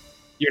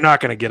 You're not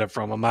going to get it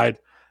from him.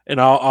 and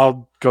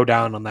I'll go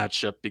down on that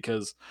ship,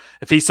 because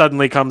if he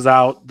suddenly comes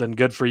out, then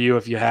good for you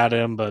if you had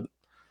him, but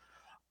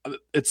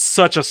it's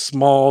such a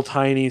small,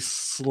 tiny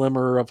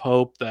slimmer of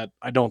hope that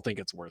I don't think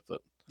it's worth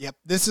it. Yep.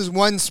 This is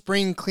one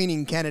spring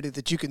cleaning candidate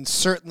that you can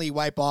certainly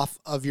wipe off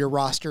of your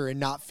roster and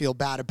not feel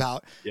bad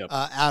about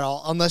at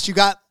all, unless you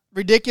got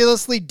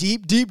ridiculously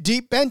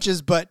deep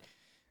benches. But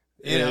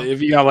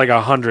if you got like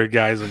 100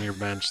 guys on your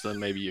bench, then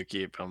maybe you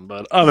keep them.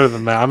 But other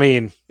than that, I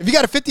mean, if you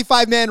got a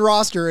 55-man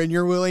roster and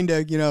you're willing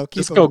to, keep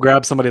just go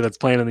grab somebody that's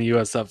playing in the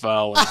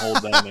USFL and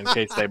hold them in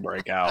case they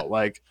break out.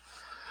 Like,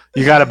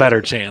 you got a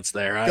better chance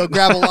there. Right? Go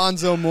grab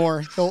Alonzo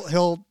Moore.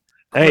 He'll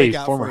Hey,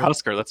 former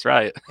Husker. That's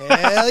right.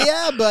 Hell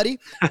yeah, buddy.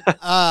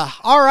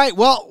 All right.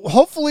 Well,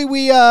 hopefully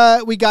we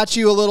got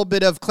you a little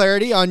bit of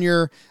clarity on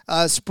your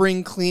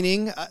spring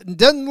cleaning.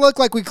 Doesn't look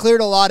like we cleared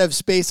a lot of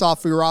space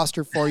off your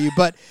roster for you,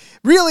 but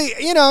really,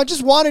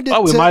 just wanted to.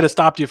 Oh, we might have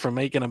stopped you from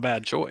making a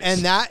bad choice.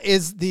 And that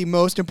is the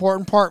most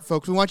important part,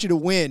 folks. We want you to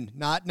win,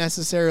 not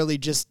necessarily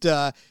just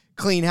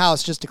clean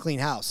house, just to clean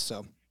house.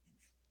 So.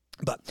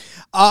 But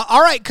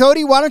all right,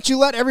 Cody, why don't you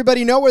let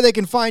everybody know where they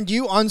can find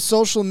you on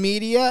social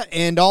media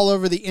and all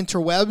over the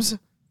interwebs?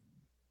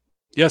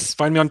 Yes,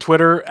 find me on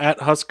Twitter at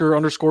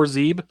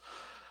Husker_Zeeb.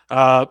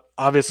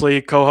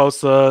 Obviously, co-host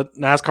the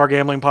NASCAR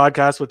Gambling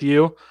Podcast with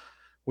you.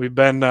 We've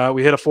been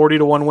we hit a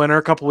 40-1 winner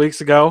a couple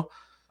weeks ago.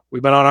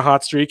 We've been on a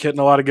hot streak,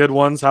 hitting a lot of good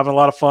ones, having a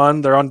lot of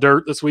fun. They're on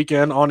dirt this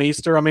weekend on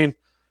Easter. I mean,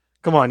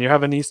 come on, you're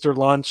having Easter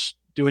lunch,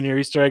 doing your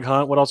Easter egg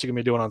hunt. What else are you gonna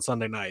be doing on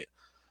Sunday night?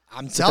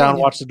 Sit down and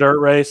watch the dirt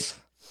race.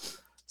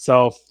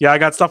 So, yeah, I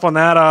got stuff on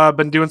that. I've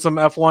been doing some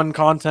F1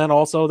 content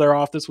also. They're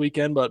off this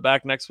weekend, but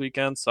back next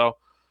weekend. So,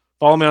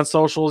 follow me on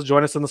socials.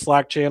 Join us in the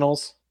Slack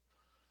channels.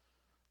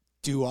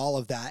 Do all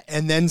of that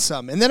and then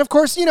some. And then, of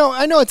course, I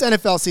know it's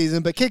NFL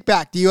season, but kick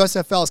back. The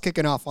USFL is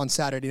kicking off on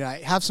Saturday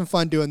night. Have some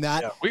fun doing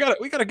that. Yeah,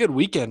 we got a good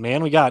weekend,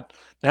 man. We got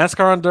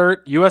NASCAR on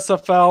dirt,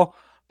 USFL,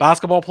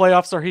 basketball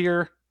playoffs are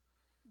here.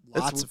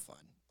 Lots of fun.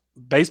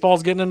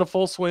 Baseball's getting into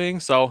full swing.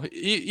 So,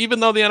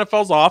 even though the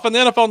NFL's off, and the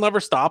NFL never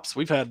stops,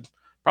 we've had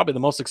probably the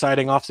most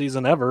exciting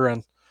offseason ever,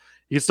 and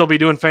you still be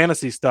doing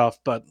fantasy stuff,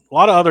 but a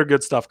lot of other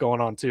good stuff going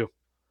on too.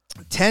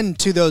 10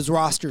 to those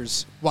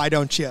rosters. Why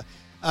don't you?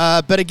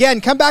 But again,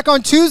 come back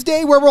on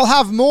Tuesday where we'll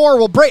have more.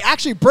 We'll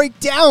break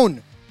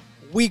down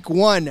week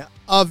 1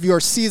 of your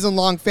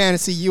season-long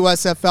fantasy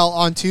USFL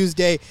on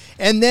Tuesday.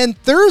 And then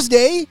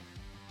Thursday,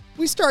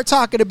 we start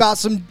talking about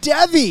some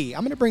Devy.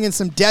 I'm going to bring in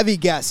some Devy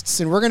guests,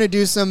 and we're going to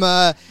do some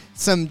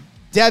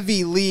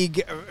Devy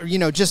League,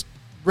 just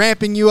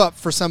ramping you up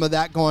for some of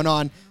that going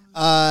on.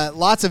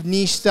 Lots of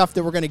niche stuff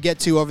that we're going to get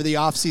to over the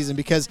offseason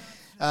because,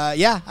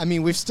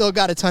 we've still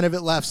got a ton of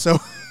it left. So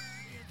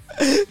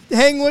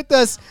hang with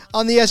us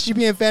on the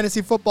SGPN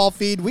Fantasy Football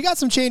feed. We got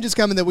some changes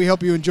coming that we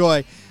hope you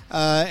enjoy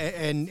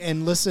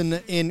and listen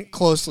in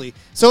closely.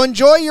 So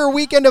enjoy your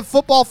weekend of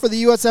football for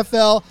the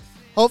USFL.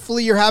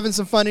 Hopefully you're having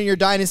some fun in your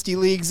Dynasty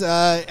leagues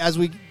as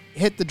we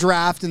hit the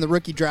draft and the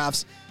rookie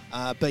drafts.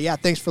 But yeah,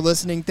 thanks for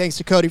listening. Thanks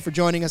to Cody for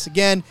joining us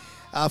again.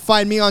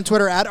 Find me on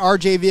Twitter at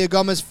RJ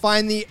Villagomez.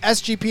 Find the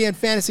SGPN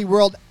Fantasy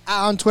World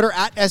on Twitter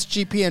at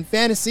SGPN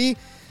Fantasy.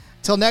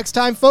 Till next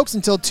time, folks,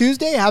 until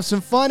Tuesday, have some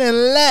fun and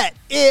let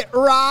it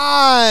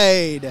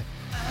ride.